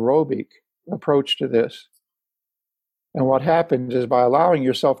 almost aerobic approach to this. And what happens is by allowing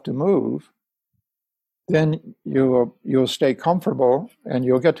yourself to move, then you'll stay comfortable and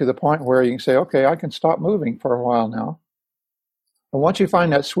you'll get to the point where you can say, okay, I can stop moving for a while now. And once you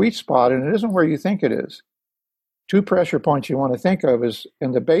find that sweet spot, and it isn't where you think it is, 2 pressure points you want to think of is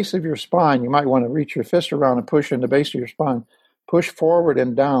in the base of your spine. You might want to reach your fist around and push in the base of your spine. Push forward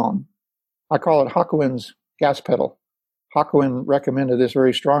and down. I call it Hakuin's gas pedal. Hakuin recommended this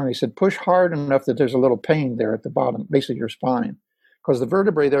very strongly. He said, push hard enough that there's a little pain there at the bottom, base of your spine, because the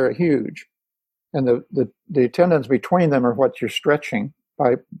vertebrae there are huge. And the tendons between them are what you're stretching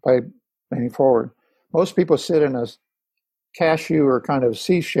by leaning forward. Most people sit in a cashew or kind of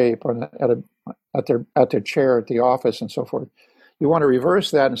C shape at their chair at the office and so forth. You want to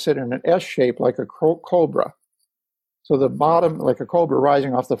reverse that and sit in an S shape like a cobra. So the bottom, like a cobra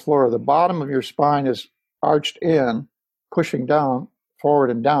rising off the floor, the bottom of your spine is arched in, pushing down, forward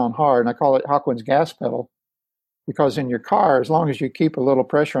and down hard. And I call it Hakuin's gas pedal, because in your car, as long as you keep a little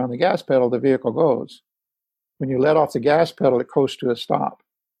pressure on the gas pedal, the vehicle goes. When you let off the gas pedal, it coasts to a stop.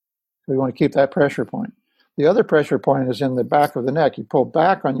 So you want to keep that pressure point. The other pressure point is in the back of the neck. You pull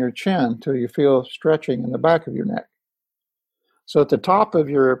back on your chin till you feel stretching in the back of your neck. So at the top of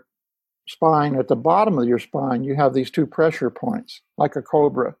your spine, at the bottom of your spine, you have these 2 pressure points, like a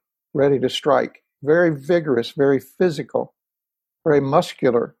cobra, ready to strike. Very vigorous, very physical, very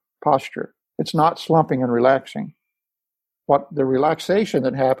muscular posture. It's not slumping and relaxing. What the relaxation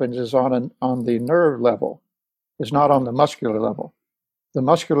that happens is on the nerve level. It's not on the muscular level. The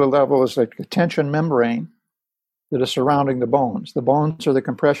muscular level is like a tension membrane that is surrounding the bones. The bones are the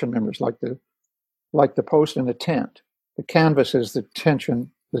compression members, like the post in a tent. The canvas is the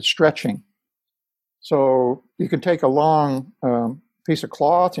tension, the stretching. So you can take a long piece of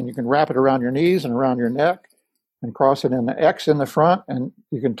cloth and you can wrap it around your knees and around your neck and cross it in the X in the front, and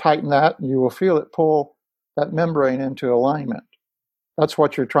you can tighten that and you will feel it pull that membrane into alignment. That's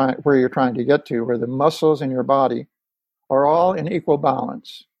what where you're trying to get to, where the muscles in your body are all in equal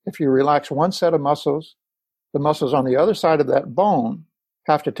balance. If you relax one set of muscles, the muscles on the other side of that bone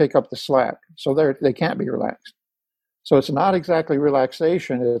have to take up the slack. So they can't be relaxed. So it's not exactly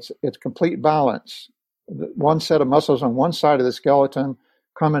relaxation, it's complete balance. one set of muscles on one side of the skeleton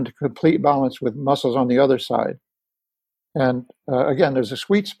come into complete balance with muscles on the other side. And again, there's a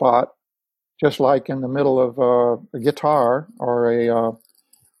sweet spot, just like in the middle of a guitar or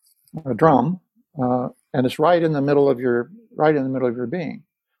a drum, and it's right in the middle of your being.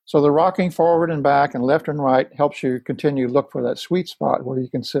 So the rocking forward and back and left and right helps you continue to look for that sweet spot where you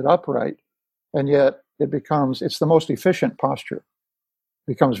can sit upright, and yet it's the most efficient posture.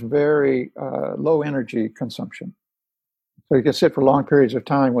 It becomes very low energy consumption. So you can sit for long periods of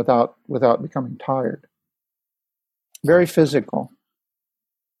time without becoming tired. Very physical.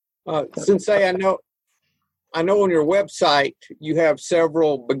 Sensei, I know on your website you have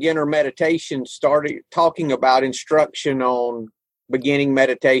several beginner meditations talking about instruction on beginning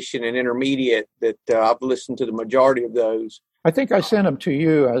meditation and intermediate that I've listened to the majority of those. I think I sent them to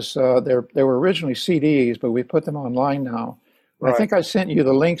you as they were originally CDs, but we put them online now. Right. I think I sent you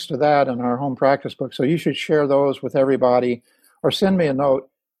the links to that in our home practice book, so you should share those with everybody or send me a note.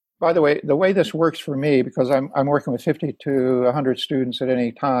 By the way this works for me, because I'm working with 50 to 100 students at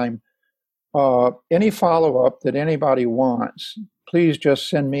any time, any follow-up that anybody wants, please just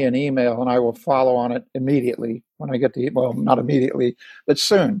send me an email and I will follow on it immediately when I get the, well, not immediately, but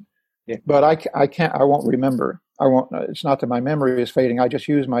soon. Yeah. But I won't remember. It's not that my memory is fading. I just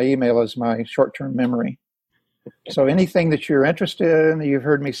use my email as my short-term memory. So anything that you're interested in, that you've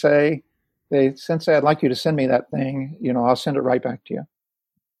heard me say, Sensei, I'd like you to send me that thing, I'll send it right back to you.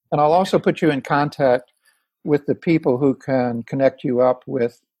 And I'll also put you in contact with the people who can connect you up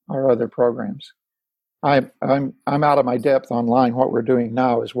with our other programs. I'm out of my depth online. What we're doing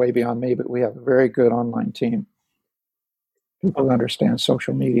now is way beyond me, but we have a very good online team. People who understand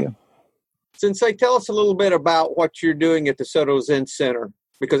social media. Sensei, tell us a little bit about what you're doing at the Soto Zen Center,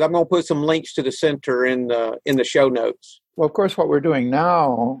 because I'm going to put some links to the center in the show notes. Well, of course, what we're doing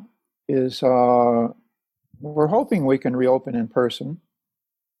now is we're hoping we can reopen in person.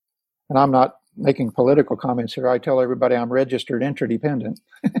 And I'm not making political comments here. I tell everybody I'm registered interdependent.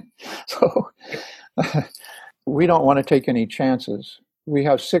 So we don't want to take any chances. We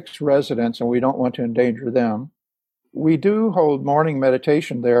have 6 residents and we don't want to endanger them. We do hold morning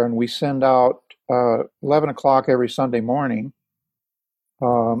meditation there, and we send out 11 o'clock every Sunday morning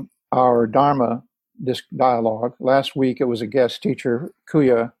our Dharma dialogue. Last week it was a guest teacher,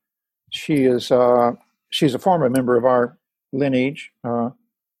 Kuya. She's a former member of our lineage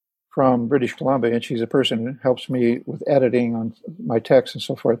from British Columbia, and she's a person who helps me with editing on my texts and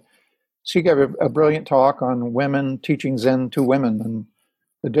so forth. She gave a brilliant talk on women teaching Zen to women and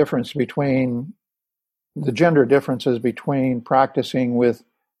the difference between the gender differences between practicing with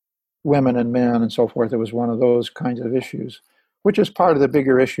women and men and so forth. It was one of those kinds of issues, which is part of the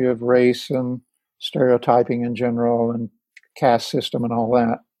bigger issue of race and stereotyping in general and caste system and all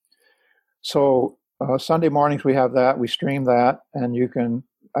that. So Sunday mornings we have that. We stream that, and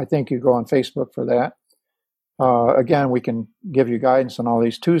I think you go on Facebook for that. Again, we can give you guidance on all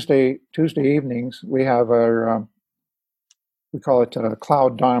these. Tuesday evenings, we have we call it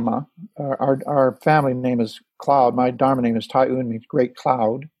Cloud Dharma. Our family name is Cloud. My Dharma name is Tai Un, means great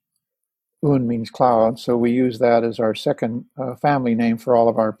cloud. Un means cloud. So we use that as our second family name for all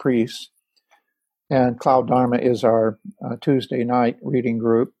of our priests. And Cloud Dharma is our Tuesday night reading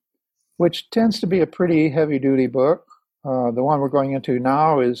group, which tends to be a pretty heavy-duty book. The one we're going into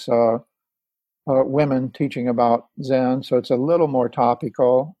now is women teaching about Zen, so it's a little more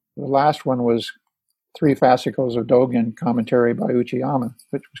topical. The last one was 3 Fascicles of Dogen commentary by Uchiyama,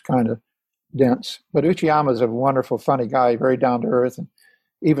 which was kind of dense. But Uchiyama is a wonderful, funny guy, very down to earth, and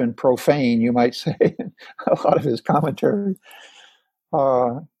even profane, you might say, a lot of his commentary.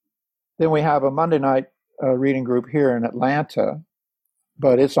 Then we have a Monday night reading group here in Atlanta,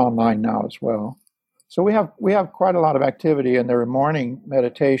 but it's online now as well. So we have quite a lot of activity, and there are morning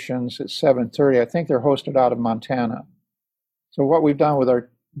meditations at 7:30. I think they're hosted out of Montana. So what we've done with our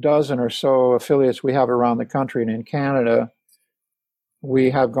dozen or so affiliates we have around the country and in Canada, we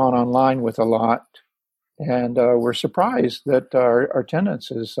have gone online with a lot, and we're surprised that our attendance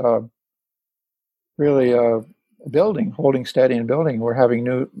is really building, holding steady and building. We're having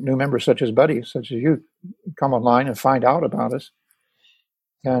new members such as buddies, such as you, come online and find out about us.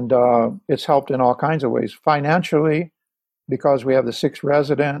 And it's helped in all kinds of ways. Financially, because we have the 6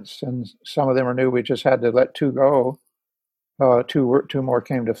 residents, and some of them are new, we just had to let 2 go. 2 more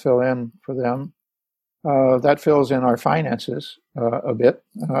came to fill in for them. That fills in our finances a bit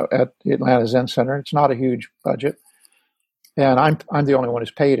at the Atlanta Zen Center. It's not a huge budget. And I'm the only one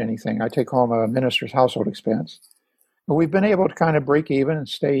who's paid anything. I take home a minister's household expense. But we've been able to kind of break even and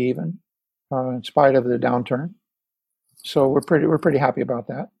stay even in spite of the downturn. So we're pretty happy about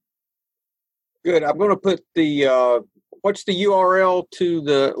that. Good. I'm going to put the what's the URL to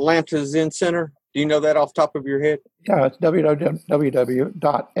the Atlanta Zen Center? Do you know that off the top of your head? Yeah, it's www.aszc.org.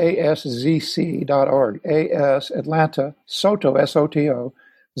 AS Atlanta Soto Soto,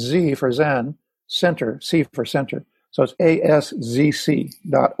 Z for Zen, Center, C for Center. So it's aszc.org.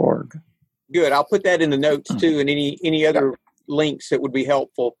 Good. I'll put that in the notes too, and any other links that would be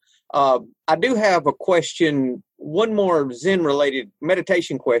helpful. I do have a question, one more Zen related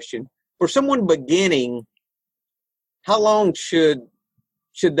meditation question. For someone beginning, how long should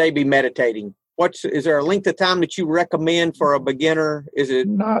they be meditating? Is there a length of time that you recommend for a beginner? Is it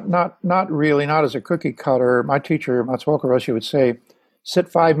not really, not as a cookie cutter. My teacher, Matsuoka Roshi, would say, sit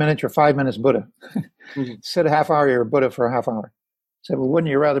 5 minutes, you're 5 minutes Buddha. Mm-hmm. Sit a half hour, you're Buddha for a half hour. Said, well,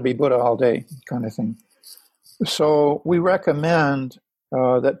 wouldn't you rather be Buddha all day, kind of thing. So we recommend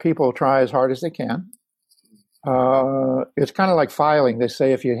that people try as hard as they can. It's kind of like filing. They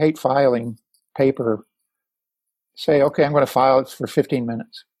say if you hate filing paper, say, okay, I'm going to file it for 15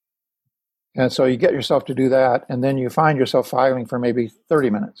 minutes. And so you get yourself to do that, and then you find yourself filing for maybe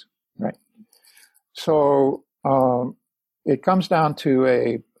 30 minutes, right? So it comes down to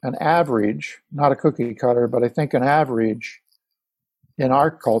an average, not a cookie cutter, but I think an average in our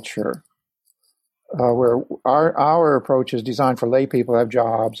culture, where our approach is designed for lay people who have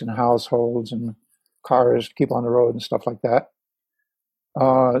jobs and households and cars to keep on the road and stuff like that.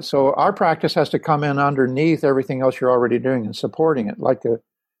 So our practice has to come in underneath everything else you're already doing and supporting it, like a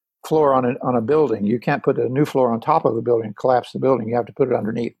floor on a building. You can't put a new floor on top of a building and collapse the building. You have to put it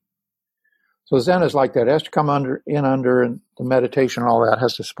underneath. So Zen is like that. It has to come under, and the meditation and all that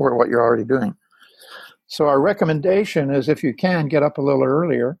has to support what you're already doing. So our recommendation is, if you can, get up a little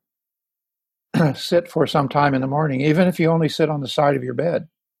earlier, sit for some time in the morning, even if you only sit on the side of your bed.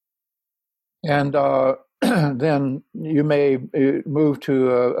 And then you may move to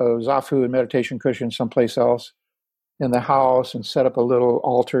a zafu and meditation cushion someplace else in the house and set up a little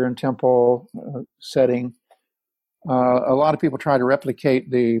altar and temple setting. A lot of people try to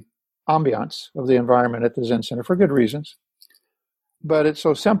replicate the ambiance of the environment at the Zen Center for good reasons. But it's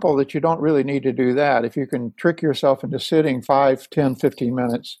so simple that you don't really need to do that. If you can trick yourself into sitting 5, 10, 15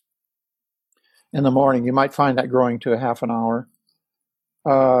 minutes in the morning, you might find that growing to a half an hour.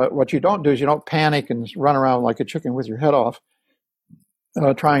 What you don't do is you don't panic and run around like a chicken with your head off,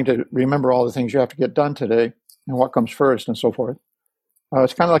 trying to remember all the things you have to get done today and what comes first and so forth.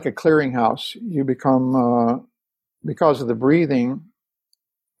 It's kind of like a clearinghouse. You become, because of the breathing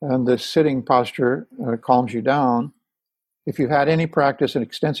and the sitting posture calms you down. If you've had any practice, an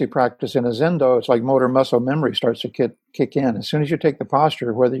extensive practice in a Zendo, it's like motor muscle memory starts to kick in. As soon as you take the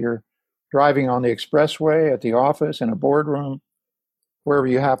posture, whether you're driving on the expressway, at the office, in a boardroom, wherever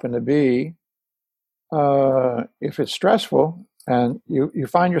you happen to be, if it's stressful and you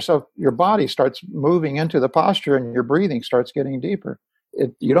find yourself, your body starts moving into the posture and your breathing starts getting deeper.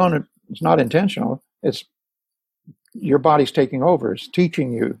 It's not intentional. It's your body's taking over. It's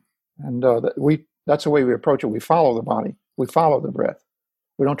teaching you. And that's the way we approach it. We follow the body. We follow the breath.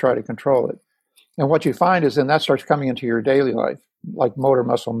 We don't try to control it. And what you find is then that starts coming into your daily life, like motor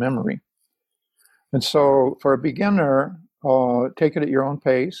muscle memory. And so for a beginner, take it at your own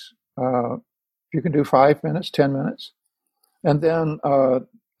pace. You can do 5 minutes, 10 minutes. And then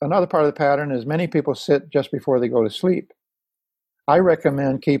another part of the pattern is many people sit just before they go to sleep. I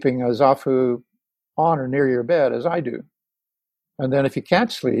recommend keeping a zafu on or near your bed, as I do. And then if you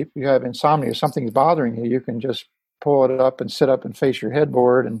can't sleep, you have insomnia, something's bothering you, you can just pull it up and sit up and face your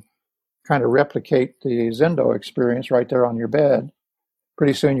headboard and kind of replicate the Zendo experience right there on your bed.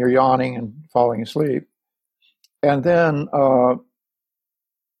 Pretty soon you're yawning and falling asleep. And then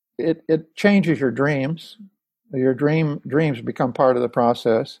it changes your dreams. Your dreams become part of the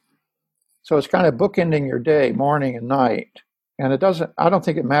process. So it's kind of bookending your day, morning and night. And I don't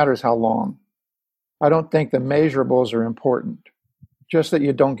think it matters how long. I don't think the measurables are important, just that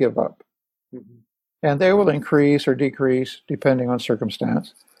you don't give up. Mm-hmm. And they will increase or decrease depending on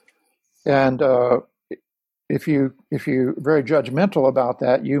circumstance. And if you're very judgmental about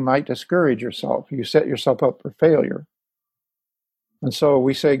that, you might discourage yourself. You set yourself up for failure. And so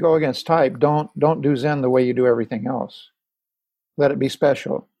we say, go against type. Don't do Zen the way you do everything else. Let it be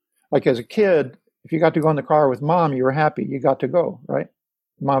special. Like as a kid, if you got to go in the car with mom, you were happy. You got to go, right?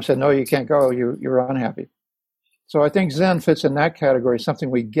 Mom said, no, you can't go. You're unhappy. So I think Zen fits in that category, something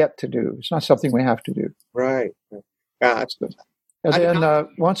we get to do. It's not something we have to do. Right. Gotcha. And then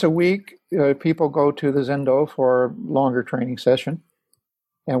once a week, people go to the Zendo for a longer training session.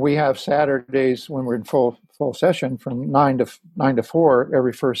 And we have Saturdays when we're in full session from 9 to 4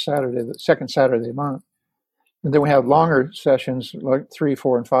 every first Saturday, the second Saturday of the month. And then we have longer sessions, like 3,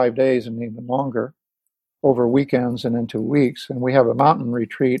 4, and 5 days, and even longer over weekends and into weeks. And we have a mountain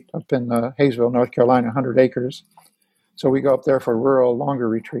retreat up in Hayesville, North Carolina, 100 acres. So we go up there for rural, longer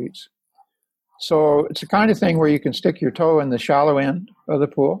retreats. So it's the kind of thing where you can stick your toe in the shallow end of the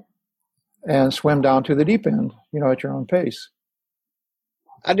pool and swim down to the deep end, at your own pace.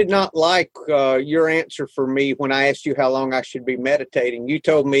 I did not like your answer for me when I asked you how long I should be meditating. You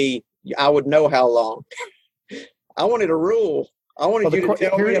told me I would know how long. I wanted a rule. I wanted you to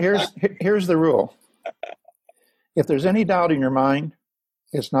tell me. Here's the rule. If there's any doubt in your mind,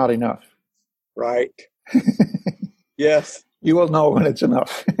 it's not enough. Right. Yes. You will know when it's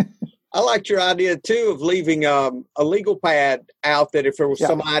enough. I liked your idea, too, of leaving a legal pad out, that if there was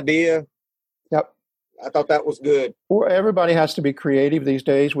some idea. Yep. I thought that was good. Well, everybody has to be creative these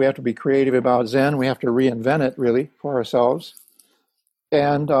days. We have to be creative about Zen. We have to reinvent it, really, for ourselves.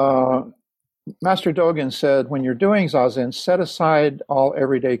 And Master Dogen said, when you're doing Zazen, set aside all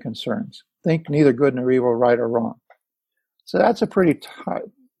everyday concerns. Think neither good nor evil, right or wrong. So that's a pretty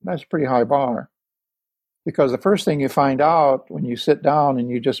high bar. Because the first thing you find out when you sit down and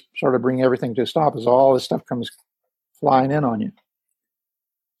you just sort of bring everything to a stop is all this stuff comes flying in on you.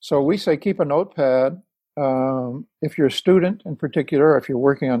 So we say keep a notepad. If you're a student in particular, if you're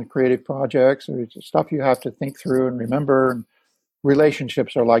working on creative projects, or stuff you have to think through and remember, and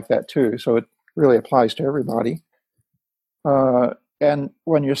relationships are like that too. So it really applies to everybody. And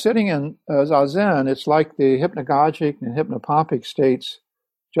when you're sitting in Zazen, it's like the hypnagogic and hypnopompic states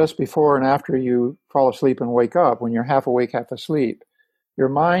just before and after you fall asleep and wake up. When you're half awake, half asleep, your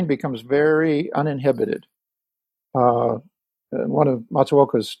mind becomes very uninhibited. One of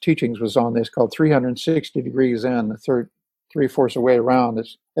Matsuoka's teachings was on this, called 360 degrees in, the three-fourths way around.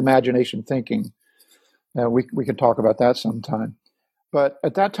 It's imagination thinking. We can talk about that sometime. But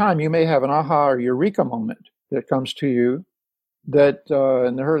at that time, you may have an aha or eureka moment that comes to you that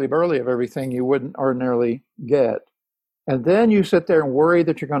in the hurly-burly of everything you wouldn't ordinarily get. And then you sit there and worry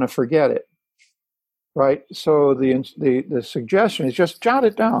that you're going to forget it, right? So the suggestion is just jot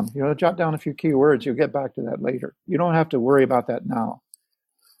it down. Jot down a few key words. You'll get back to that later. You don't have to worry about that now.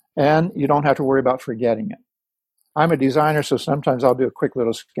 And you don't have to worry about forgetting it. I'm a designer, so sometimes I'll do a quick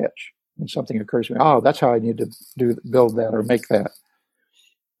little sketch and something occurs to me. Oh, that's how I need to build that or make that.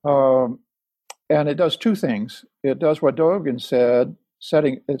 And it does two things. It does what Dogen said,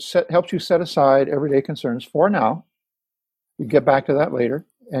 helps you set aside everyday concerns for now. You get back to that later,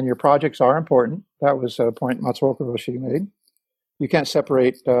 and your projects are important. That was a point Matsuoka Roshi made. You can't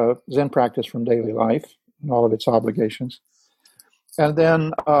separate Zen practice from daily life and all of its obligations. And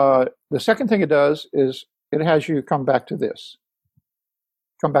then the second thing it does is it has you come back to this.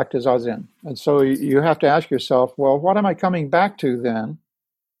 Come back to Zazen. And so you have to ask yourself, well, what am I coming back to then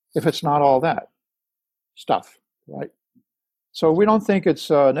if it's not all that stuff, right? So we don't think it's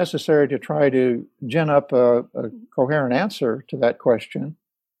necessary to try to gin up a coherent answer to that question,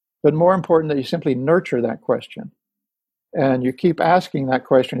 but more important that you simply nurture that question. And you keep asking that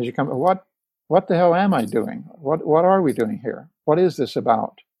question as you come, what the hell am I doing? What are we doing here? What is this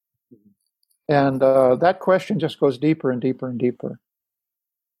about? And that question just goes deeper and deeper and deeper.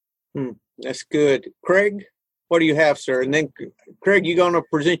 That's good. Craig, what do you have, sir? And then, Craig, you going to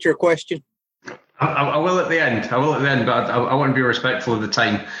present your question? I will at the end. But I want to be respectful of the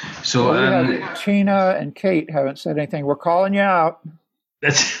time. So Tina and Kate haven't said anything. We're calling you out.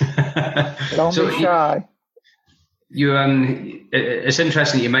 Don't be shy. It's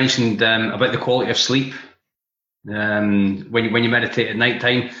interesting that you mentioned about the quality of sleep when you meditate at night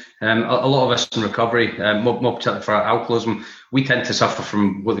time. A lot of us in recovery, more particularly for alcoholism, we tend to suffer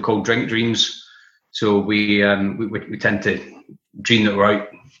from what they call drink dreams. So we tend to dream that we're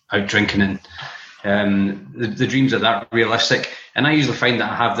out drinking, and the dreams are that realistic. And I usually find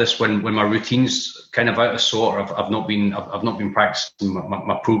that I have this when my routine's kind of out of sort. I've not been practicing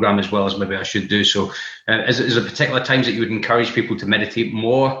my program as well as maybe I should do. So is there particular times that you would encourage people to meditate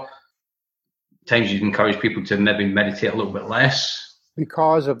more? Times you'd encourage people to maybe meditate a little bit less?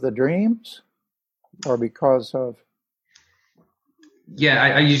 Because of the dreams, or because of? Yeah,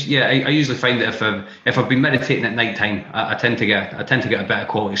 I usually find that if I've been meditating at night time, I tend to get a better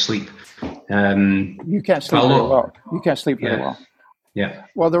quality sleep. You can't sleep very well. You can't sleep very well. Yeah.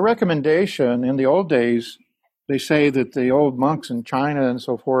 Well, the recommendation in the old days, they say that the old monks in China and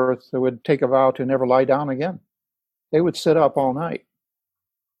so forth, they would take a vow to never lie down again. They would sit up all night.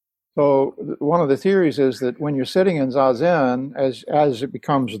 So one of the theories is that when you're sitting in Zazen, as it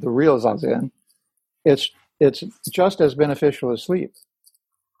becomes the real Zazen, it's just as beneficial as sleep.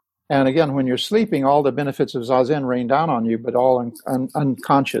 And again, when you're sleeping, all the benefits of Zazen rain down on you, but all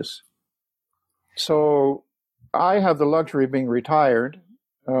unconscious. So I have the luxury of being retired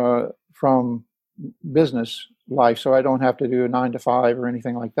from business life, so I don't have to do a 9 to 5 or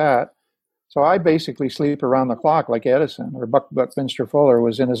anything like that. So I basically sleep around the clock like Edison, or Buckminster Fuller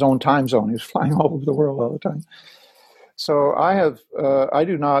was in his own time zone. He was flying all over the world all the time. So I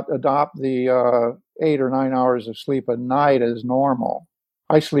do not adopt the 8 or 9 hours of sleep a night as normal.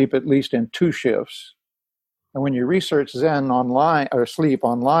 I sleep at least in 2 shifts. And when you research Zen online or sleep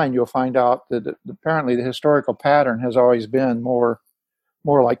online, you'll find out that apparently the historical pattern has always been more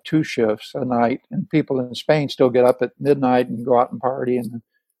like 2 shifts a night. And people in Spain still get up at midnight and go out and party and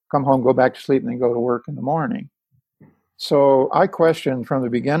come home, go back to sleep, and then go to work in the morning. So I questioned from the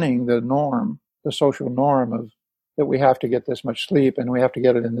beginning the norm, the social norm of that we have to get this much sleep and we have to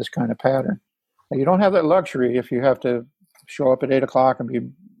get it in this kind of pattern. Now, you don't have that luxury if you have to show up at 8 o'clock and be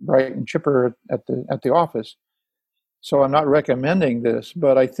bright and chipper at the office. So I'm not recommending this,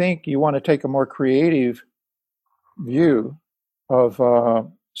 but I think you want to take a more creative view of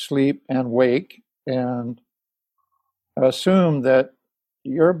sleep and wake and assume that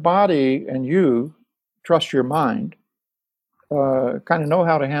your body and you trust your mind, kind of know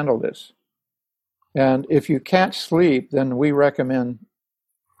how to handle this. And if you can't sleep, then we recommend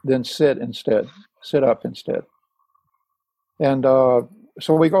then sit up instead. And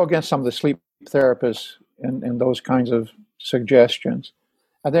so we go against some of the sleep therapists and those kinds of suggestions.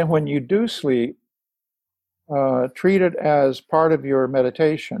 And then when you do sleep, treat it as part of your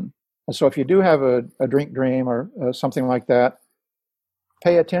meditation. And so if you do have a drink dream or something like that,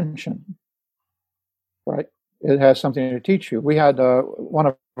 pay attention, right? It has something to teach you. We had one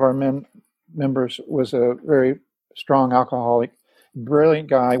of our members was a very strong alcoholic, brilliant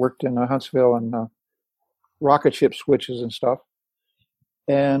guy, worked in Huntsville and rocket ship switches and stuff.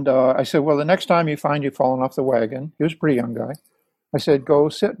 And I said, well, the next time you find you've fallen off the wagon, he was a pretty young guy, I said, go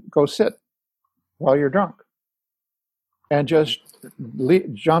sit while you're drunk. And just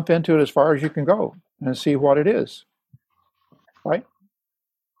jump into it as far as you can go and see what it is, right?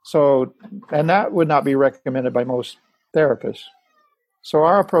 So, and that would not be recommended by most therapists. So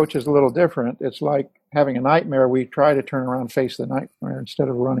our approach is a little different. It's like having a nightmare. We try to turn around and face the nightmare instead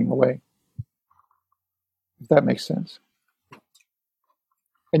of running away. If that makes sense.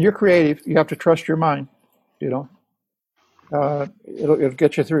 And you're creative. You have to trust your mind. You know, it'll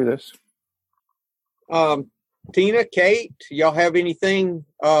get you through this. Tina, Kate, y'all have anything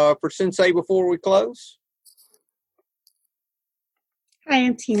for Sensei before we close? Hi,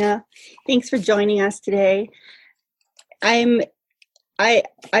 I'm Tina. Thanks for joining us today. I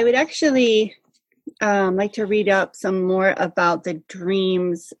would actually like to read up some more about the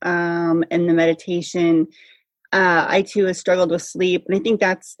dreams and the meditation. I too have struggled with sleep, and I think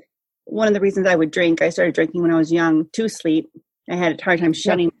that's one of the reasons I would drink. I started drinking when I was young to sleep. I had a hard time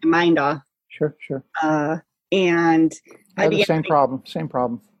shutting my mind off. Sure. And I had the same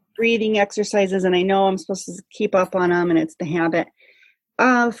problem. Breathing exercises, and I know I'm supposed to keep up on them, and it's the habit.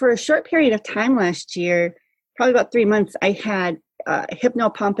 For a short period of time last year, probably about 3 months, I had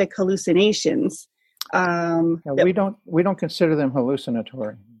hypnopompic hallucinations. We don't consider them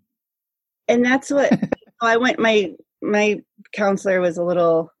hallucinatory. And that's what I went. My counselor was a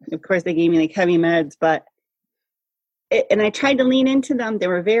little. Of course, they gave me like heavy meds, and I tried to lean into them. They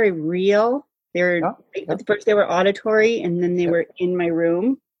were very real. They were first they were auditory, and then they were in my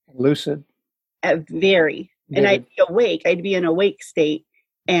room. Lucid. Very. And I'd be awake. I'd be in a wake state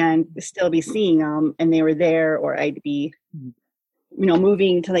and still be seeing them, and they were there, or I'd be,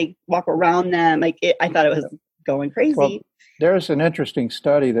 moving to like walk around them. I thought it was going crazy. Well, there's an interesting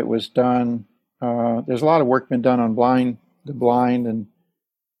study that was done. There's a lot of work been done on the blind,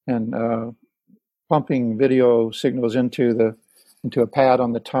 and pumping video signals into a pad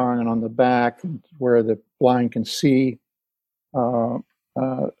on the tongue and on the back where the blind can see. The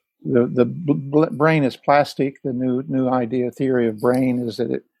brain is plastic. The new theory of brain is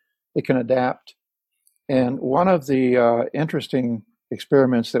that it can adapt. And one of the interesting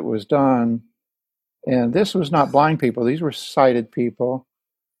experiments that was done, and this was not blind people; these were sighted people,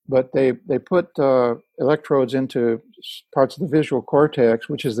 but they put electrodes into parts of the visual cortex,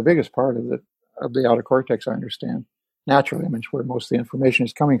 which is the biggest part of the outer cortex. I understand naturally, I mean, it's where most of the information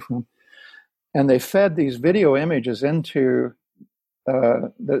is coming from, and they fed these video images into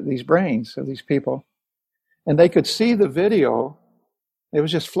these brains of these people, and they could see the video. It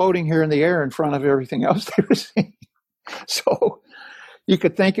was just floating here in the air in front of everything else they were seeing. So you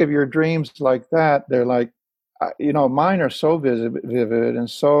could think of your dreams like that. They're like, mine are so vivid and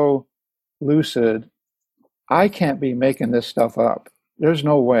so lucid. I can't be making this stuff up. There's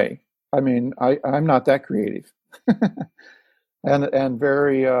no way. I mean, I'm not that creative, and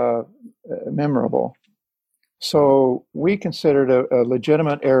very memorable. So we considered a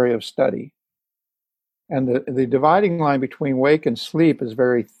legitimate area of study. And the dividing line between wake and sleep is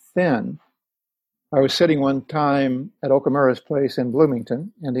very thin. I was sitting one time at Okamura's place in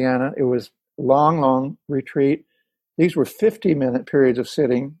Bloomington, Indiana. It was long retreat. These were 50-minute periods of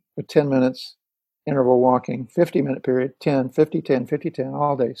sitting with 10 minutes interval walking, 50-minute period, 10, 50, 10, 50, 10,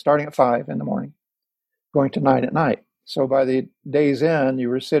 all day, starting at 5 in the morning, going to 9 at night. So by the day's end, you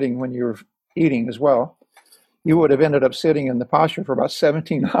were sitting when you were eating as well. You would have ended up sitting in the posture for about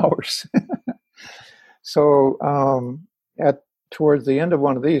 17 hours. So towards the end of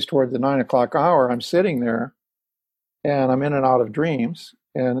one of these, towards the 9 o'clock hour, I'm sitting there and I'm in and out of dreams.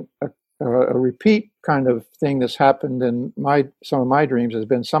 And a repeat kind of thing that's happened in some of my dreams has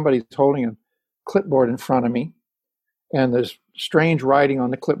been somebody's holding a clipboard in front of me, and there's strange writing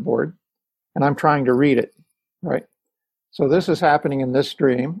on the clipboard, and I'm trying to read it, right? So this is happening in this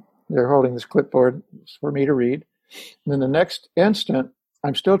dream. They're holding this clipboard for me to read. And then the next instant,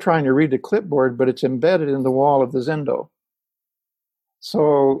 I'm still trying to read the clipboard, but it's embedded in the wall of the Zendo.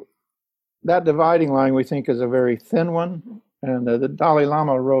 So that dividing line, we think, is a very thin one. And the Dalai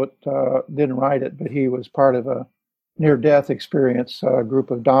Lama didn't write it, but he was part of a near-death experience, a group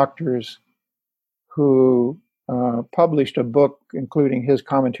of doctors who published a book, including his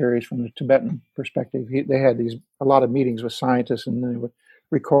commentaries from the Tibetan perspective. They had a lot of meetings with scientists, and then they would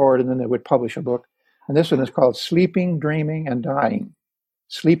record, and then they would publish a book. And this one is called Sleeping, Dreaming, and Dying.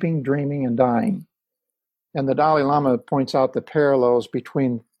 Sleeping, Dreaming, and Dying. And the Dalai Lama points out the parallels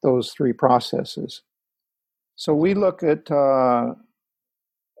between those three processes. So we look at the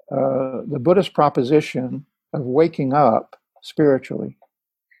Buddhist proposition of waking up spiritually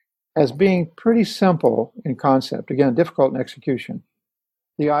as being pretty simple in concept. Again, difficult in execution.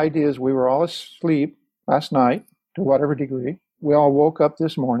 The idea is we were all asleep last night to whatever degree. We all woke up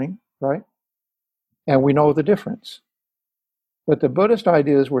this morning, right? And we know the difference. But the Buddhist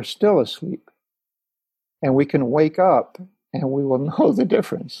idea is we're still asleep. And we can wake up and we will know the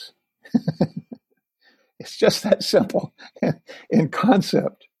difference. It's just that simple in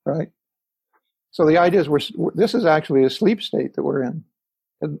concept, right? So the idea is this is actually a sleep state that we're in.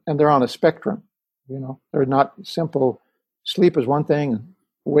 And they're on a spectrum, They're not simple. Sleep is one thing and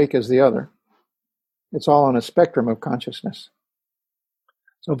wake is the other. It's all on a spectrum of consciousness.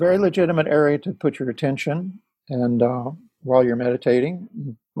 So very legitimate area to put your attention and while you're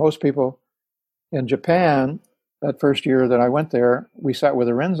meditating. Most people in Japan, that first year that I went there, we sat with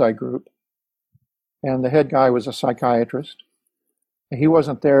a Rinzai group, and the head guy was a psychiatrist. He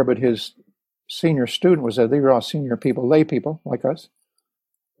wasn't there, but his senior student was there. They were all senior people, lay people like us.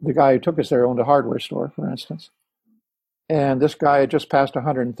 The guy who took us there owned a hardware store, for instance. And this guy had just passed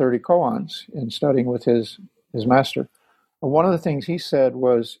 130 koans in studying with his master. And one of the things he said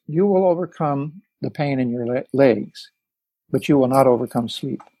was, you will overcome the pain in your legs, but you will not overcome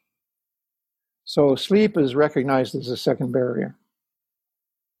sleep. So sleep is recognized as a second barrier.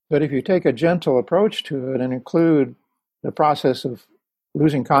 But if you take a gentle approach to it and include the process of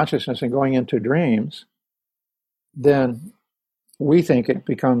losing consciousness and going into dreams, then we think it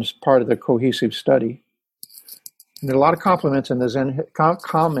becomes part of the cohesive study. And there are a lot of compliments in the Zen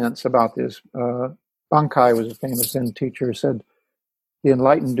comments about this. Bankai was a famous Zen teacher, said, the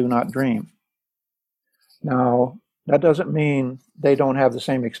enlightened do not dream. Now, that doesn't mean they don't have the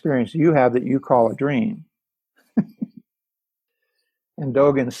same experience you have that you call a dream. And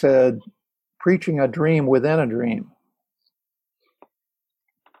Dogen said, preaching a dream within a dream.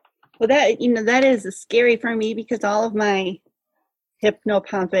 Well, that is scary for me because all of my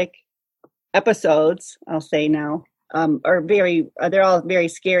hypnopompic episodes, I'll say now, they're all very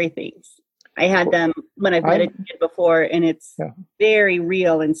scary things. I had them when I've meditated before, and it's very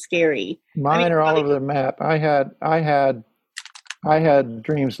real and scary. Mine are all over the map. I had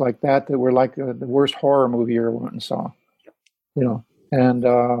dreams like that were like the worst horror movie you ever went and saw, And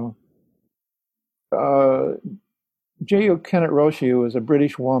J.O. Kennett Roshi was a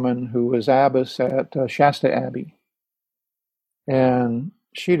British woman who was abbess at Shasta Abbey. And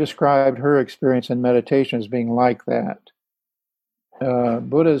she described her experience in meditation as being like that.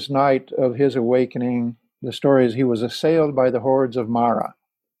 Buddha's night of his awakening, the story is he was assailed by the hordes of Mara.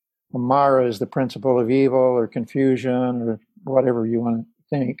 Mara is the principle of evil or confusion or whatever you want to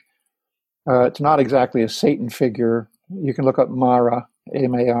think. It's not exactly a Satan figure. You can look up Mara,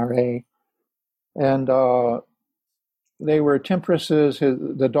 M-A-R-A. And they were temptresses.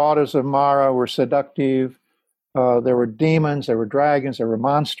 The daughters of Mara were seductive. There were demons, there were dragons, there were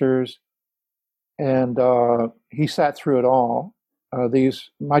monsters. And he sat through it all.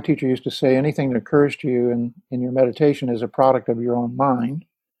 My teacher used to say, anything that occurs to you in your meditation is a product of your own mind.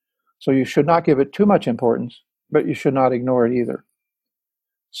 So you should not give it too much importance, but you should not ignore it either.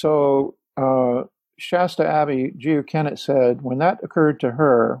 So Shasta Abbey, G.U. Kennett said, when that occurred to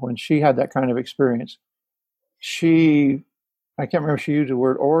her, when she had that kind of experience, I can't remember if she used the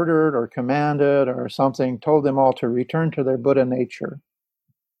word ordered or commanded or something, told them all to return to their Buddha nature.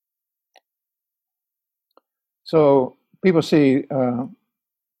 So people see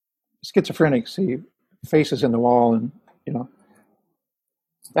schizophrenics see faces in the wall, and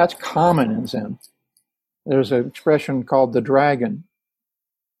that's common in Zen. There's an expression called the dragon.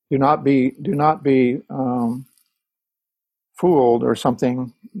 Do not be fooled or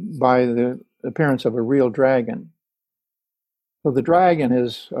something by the appearance of a real dragon. So the dragon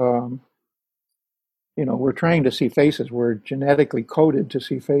is, we're trained to see faces. We're genetically coded to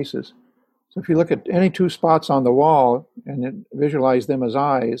see faces. So if you look at any two spots on the wall and visualize them as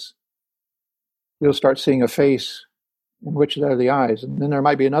eyes, you'll start seeing a face in which are the eyes. And then there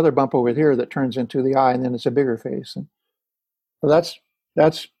might be another bump over here that turns into the eye, and then it's a bigger face. And so that's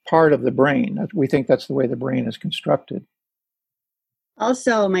part of the brain. We think that's the way the brain is constructed.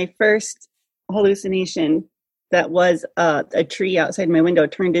 Also, my first hallucination that was a tree outside my window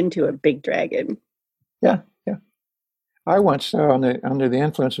turned into a big dragon. Yeah. I once, under the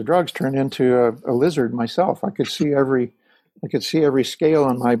influence of drugs, turned into a lizard myself. I could see every scale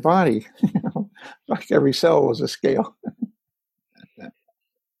on my body. Like every cell was a scale.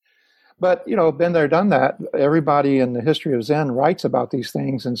 But been there, done that. Everybody in the history of Zen writes about these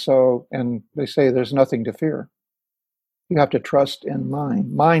things, and they say there's nothing to fear. You have to trust in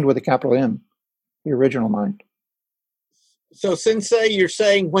mind with a capital M, the original mind. So, Sensei, you're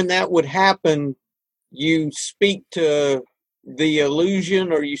saying when that would happen, you speak to the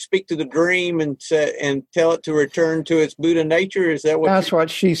illusion, or you speak to the dream and tell it to return to its Buddha nature? Is that what? That's what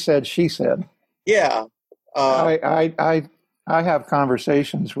she said. She said. Yeah. I have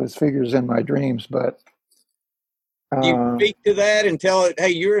conversations with figures in my dreams, but you speak to that and tell it, "Hey,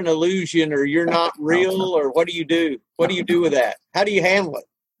 you're an illusion, or you're not real," or what do you do? What do you do with that? How do you handle it?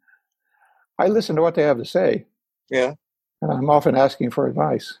 I listen to what they have to say. Yeah. And I'm often asking for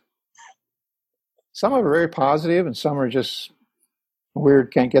advice. Some are very positive, and some are just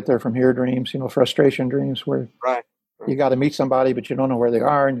weird, can't get there from here dreams, frustration dreams where right. You got to meet somebody, but you don't know where they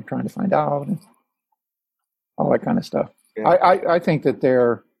are, and you're trying to find out, and all that kind of stuff. Yeah. I think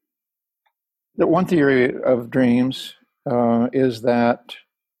that one theory of dreams is that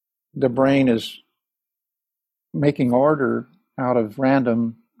the brain is making order out of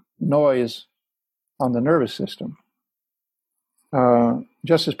random noise on the nervous system.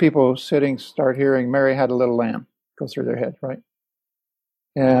 Just as people sitting start hearing "Mary Had a Little Lamb" go through their head, right?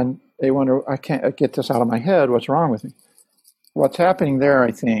 And they wonder, I can't get this out of my head. What's wrong with me? What's happening there,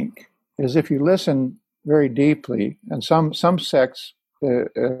 I think, is if you listen very deeply, and some sects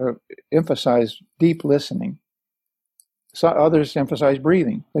emphasize deep listening. Others emphasize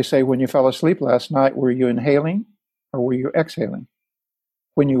breathing. They say, when you fell asleep last night, were you inhaling or were you exhaling?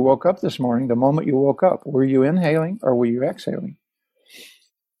 When you woke up this morning, the moment you woke up, were you inhaling or were you exhaling?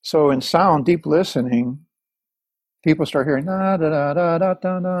 So in sound, deep listening, people start hearing, da, da, da, da, da,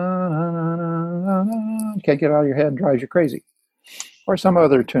 da, da, da, da, can't get out of your head and drives you crazy, or some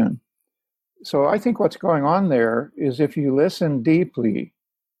other tune. So I think what's going on there is if you listen deeply,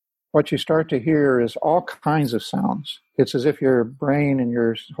 what you start to hear is all kinds of sounds. It's as if your brain and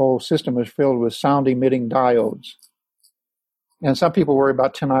your whole system is filled with sound-emitting diodes. And some people worry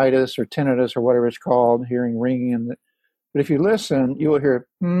about tinnitus or whatever it's called, hearing ringing. But if you listen, you will hear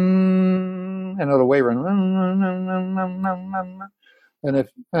and it'll waver. And if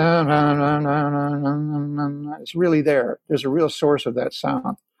it's really there, there's a real source of that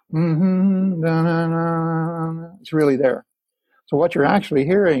sound. It's really there. So what you're actually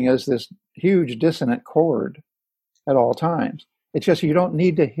hearing is this huge dissonant chord at all times. It's just you don't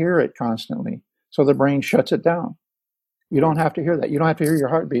need to hear it constantly, so the brain shuts it down. You don't have to hear that. You don't have to hear your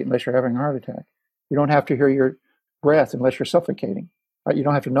heartbeat unless you're having a heart attack. You don't have to hear your breath unless you're suffocating. Right? You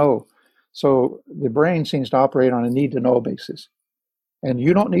don't have to know. So the brain seems to operate on a need-to-know basis. And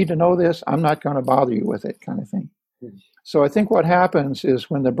you don't need to know this, I'm not going to bother you with it, kind of thing. So I think what happens is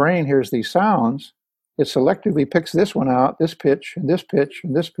when the brain hears these sounds, it selectively picks this one out, this pitch, and this pitch,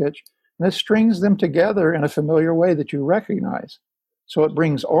 and this pitch, and it strings them together in a familiar way that you recognize. So it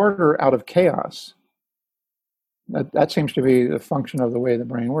brings order out of chaos. That seems to be the function of the way the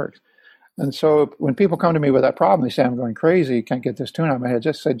brain works. And so when people come to me with that problem, they say, I'm going crazy, can't get this tune out of my head.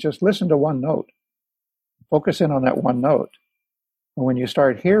 Just listen to one note. Focus in on that one note. And when you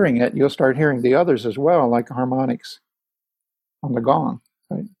start hearing it, you'll start hearing the others as well, like harmonics on the gong.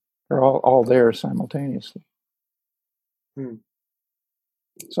 Right? They're all there simultaneously.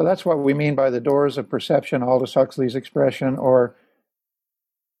 So that's what we mean by the doors of perception, Aldous Huxley's expression, or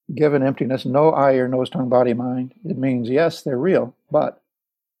given emptiness, no eye, ear, nose, tongue, body, mind. It means, yes, they're real, but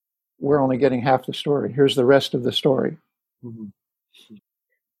we're only getting half the story. Here's the rest of the story. Mm-hmm.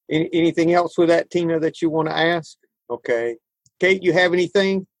 Anything else with that, Tina, that you want to ask? Okay. Kate, you have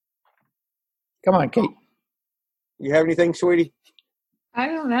anything? Come on, Kate. You have anything, sweetie? I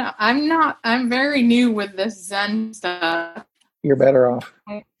don't know. I'm very new with this Zen stuff. You're better off.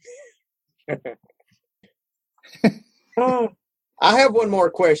 I have one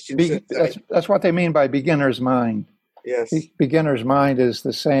more question. That's what they mean by beginner's mind. Yes. Beginner's mind is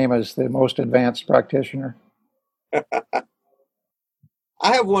the same as the most advanced practitioner.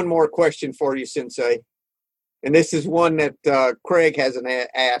 I have one more question for you, Sensei. And this is one that Craig hasn't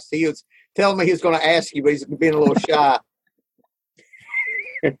asked. He was telling me he was going to ask you, but he's being a little shy.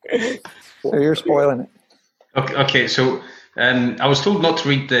 So you're spoiling it. Okay. So I was told not to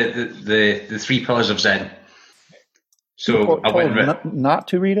read the 3 Pillars of Zen. So I went not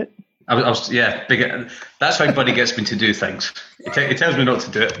to read it. I was that's how Buddy gets me to do things. He tells me not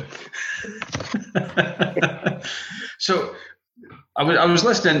to do it. So I was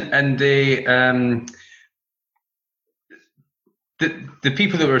listening, and the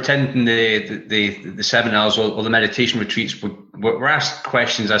people that were attending the seminars or the meditation retreats were asked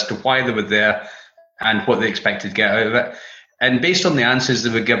questions as to why they were there and what they expected to get out of it. And based on the answers,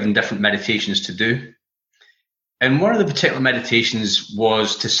 they were given different meditations to do. And one of the particular meditations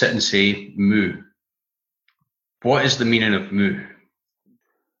was to sit and say "mu." What is the meaning of "mu"?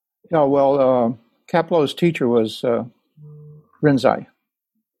 Yeah, well, Kapleau's teacher was Rinzai.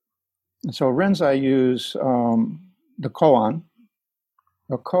 And so Rinzai used the koan.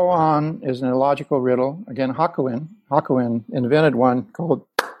 The koan is an illogical riddle. Again, Hakuin invented one called,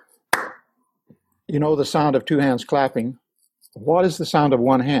 the sound of 2 hands clapping. What is the sound of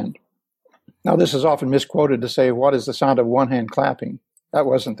one hand? Now, this is often misquoted to say, what is the sound of one hand clapping? That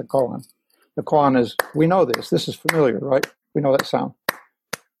wasn't the koan. The koan is, we know this. This is familiar, right? We know that sound.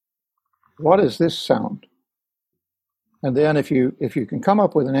 What is this sound? And then if you can come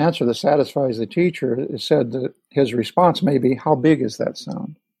up with an answer that satisfies the teacher, it said that his response may be, how big is that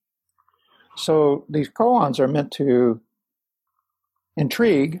sound? So these koans are meant to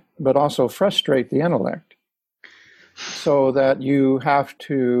intrigue, but also frustrate the intellect, so that you have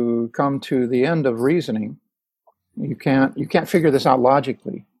to come to the end of reasoning. You can't figure this out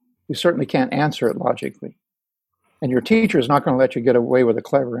logically. You certainly can't answer it logically. And your teacher is not going to let you get away with a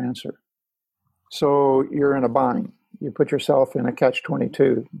clever answer. So you're in a bind. You put yourself in a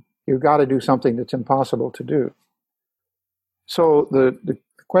catch-22. You've got to do something that's impossible to do. So the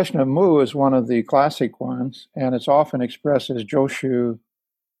question of mu is one of the classic ones, and it's often expressed as Joshu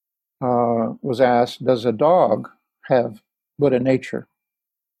was asked, does a dog have Buddha nature?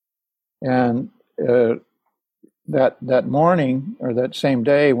 And that morning, or that same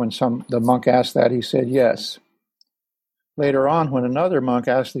day, when the monk asked that, he said yes. Later on, when another monk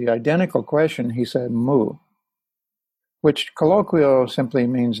asked the identical question, he said mu, which colloquial simply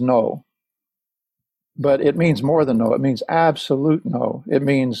means no. But it means more than no. It means absolute no. It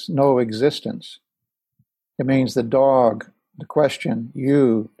means no existence. It means the dog, the question,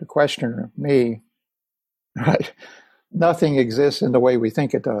 you, the questioner, me, right? Nothing exists in the way we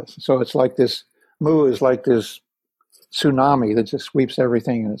think it does. So it's like this, mu is like this tsunami that just sweeps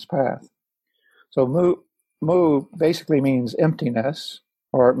everything in its path. So mu basically means emptiness,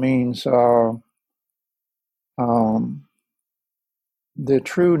 or it means the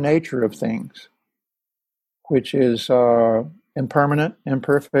true nature of things, which is impermanent,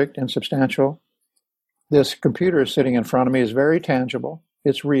 imperfect, insubstantial. This computer sitting in front of me is very tangible.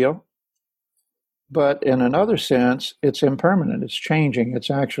 It's real. But in another sense, it's impermanent. It's changing. It's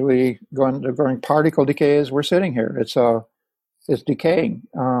actually going particle decay as we're sitting here. It's decaying.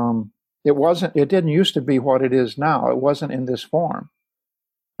 It didn't used to be what it is now. It wasn't in this form.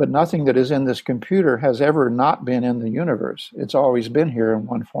 But nothing that is in this computer has ever not been in the universe. It's always been here in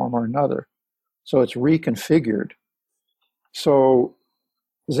one form or another. So it's reconfigured. So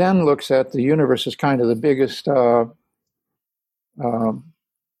Zen looks at the universe as kind of the biggest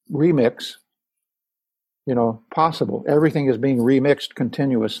remix, possible. Everything is being remixed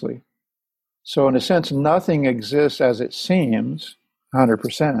continuously. So in a sense, nothing exists as it seems,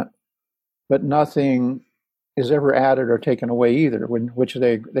 100%, but nothing is ever added or taken away either, which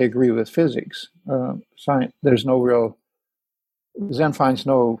they agree with physics. Science, there's no real, Zen finds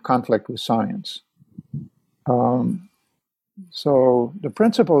no conflict with science. So the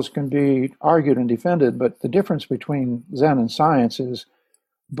principles can be argued and defended, but the difference between Zen and science is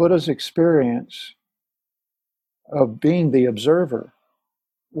Buddha's experience of being the observer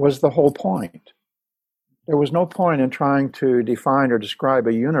was the whole point. There was no point in trying to define or describe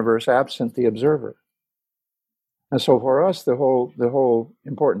a universe absent the observer. And so for us, the whole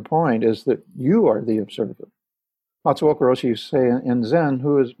important point is that you are the observer. Matsuoka Roshi used to say in Zen,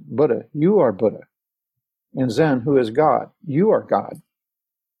 who is Buddha? You are Buddha. In Zen, who is God? You are God.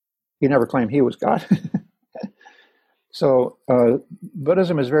 He never claimed he was God. So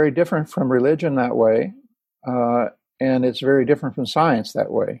Buddhism is very different from religion that way, and it's very different from science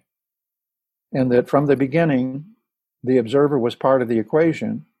that way. And that from the beginning, the observer was part of the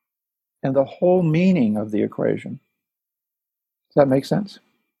equation, and the whole meaning of the equation. Does that make sense?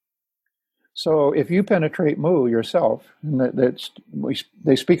 So if you penetrate Mu yourself, and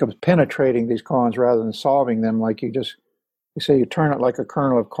they speak of penetrating these koans rather than solving them, like you say you turn it like a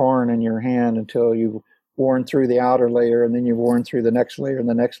kernel of corn in your hand until you've worn through the outer layer, and then you've worn through the next layer and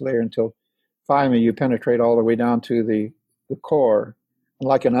the next layer until finally you penetrate all the way down to the core. And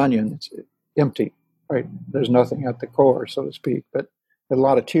like an onion, it's empty, right? There's nothing at the core, so to speak, but a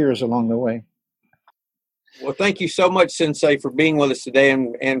lot of tears along the way. Well, thank you so much, Sensei, for being with us today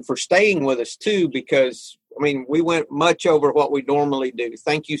and for staying with us too, because we went much over what we normally do.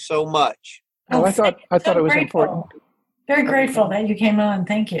 Thank you so much. Oh, I thought it was grateful. important. Very grateful that you came on.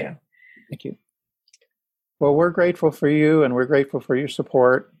 Thank you. Thank you. Well, we're grateful for you, and we're grateful for your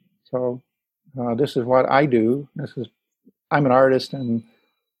support. So this is what I do. I'm an artist, and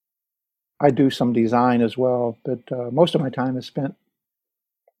I do some design as well, but most of my time is spent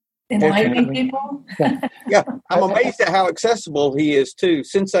enlightening people. Yeah, I'm amazed at how accessible he is too.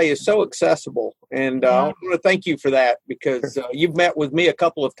 Sensei is so accessible, and I want to thank you for that, because you've met with me a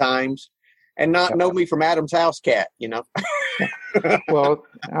couple of times and not know me from Adam's house cat, Well,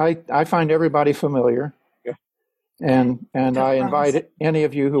 I find everybody familiar. And I invite any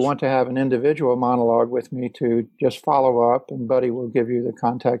of you who want to have an individual monologue with me to just follow up, and Buddy will give you the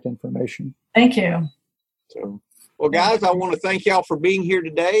contact information. Thank you. So, well, guys, I want to thank y'all for being here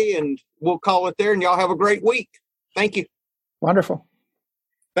today, and we'll call it there, and y'all have a great week. Thank you. Wonderful.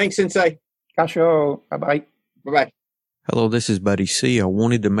 Thanks, Sensei. Kasho. Bye-bye. Bye-bye. Hello, this is Buddy C. I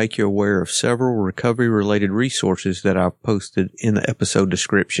wanted to make you aware of several recovery-related resources that I've posted in the episode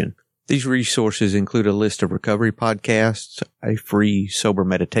description. These resources include a list of recovery podcasts, a free sober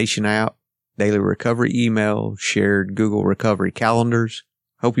meditation app, daily recovery email, shared Google recovery calendars.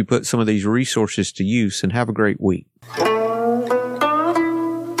 Hope you put some of these resources to use and have a great week.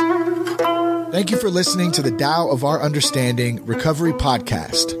 Thank you for listening to the Tao of Our Understanding Recovery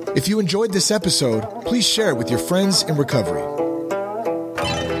Podcast. If you enjoyed this episode, please share it with your friends in recovery.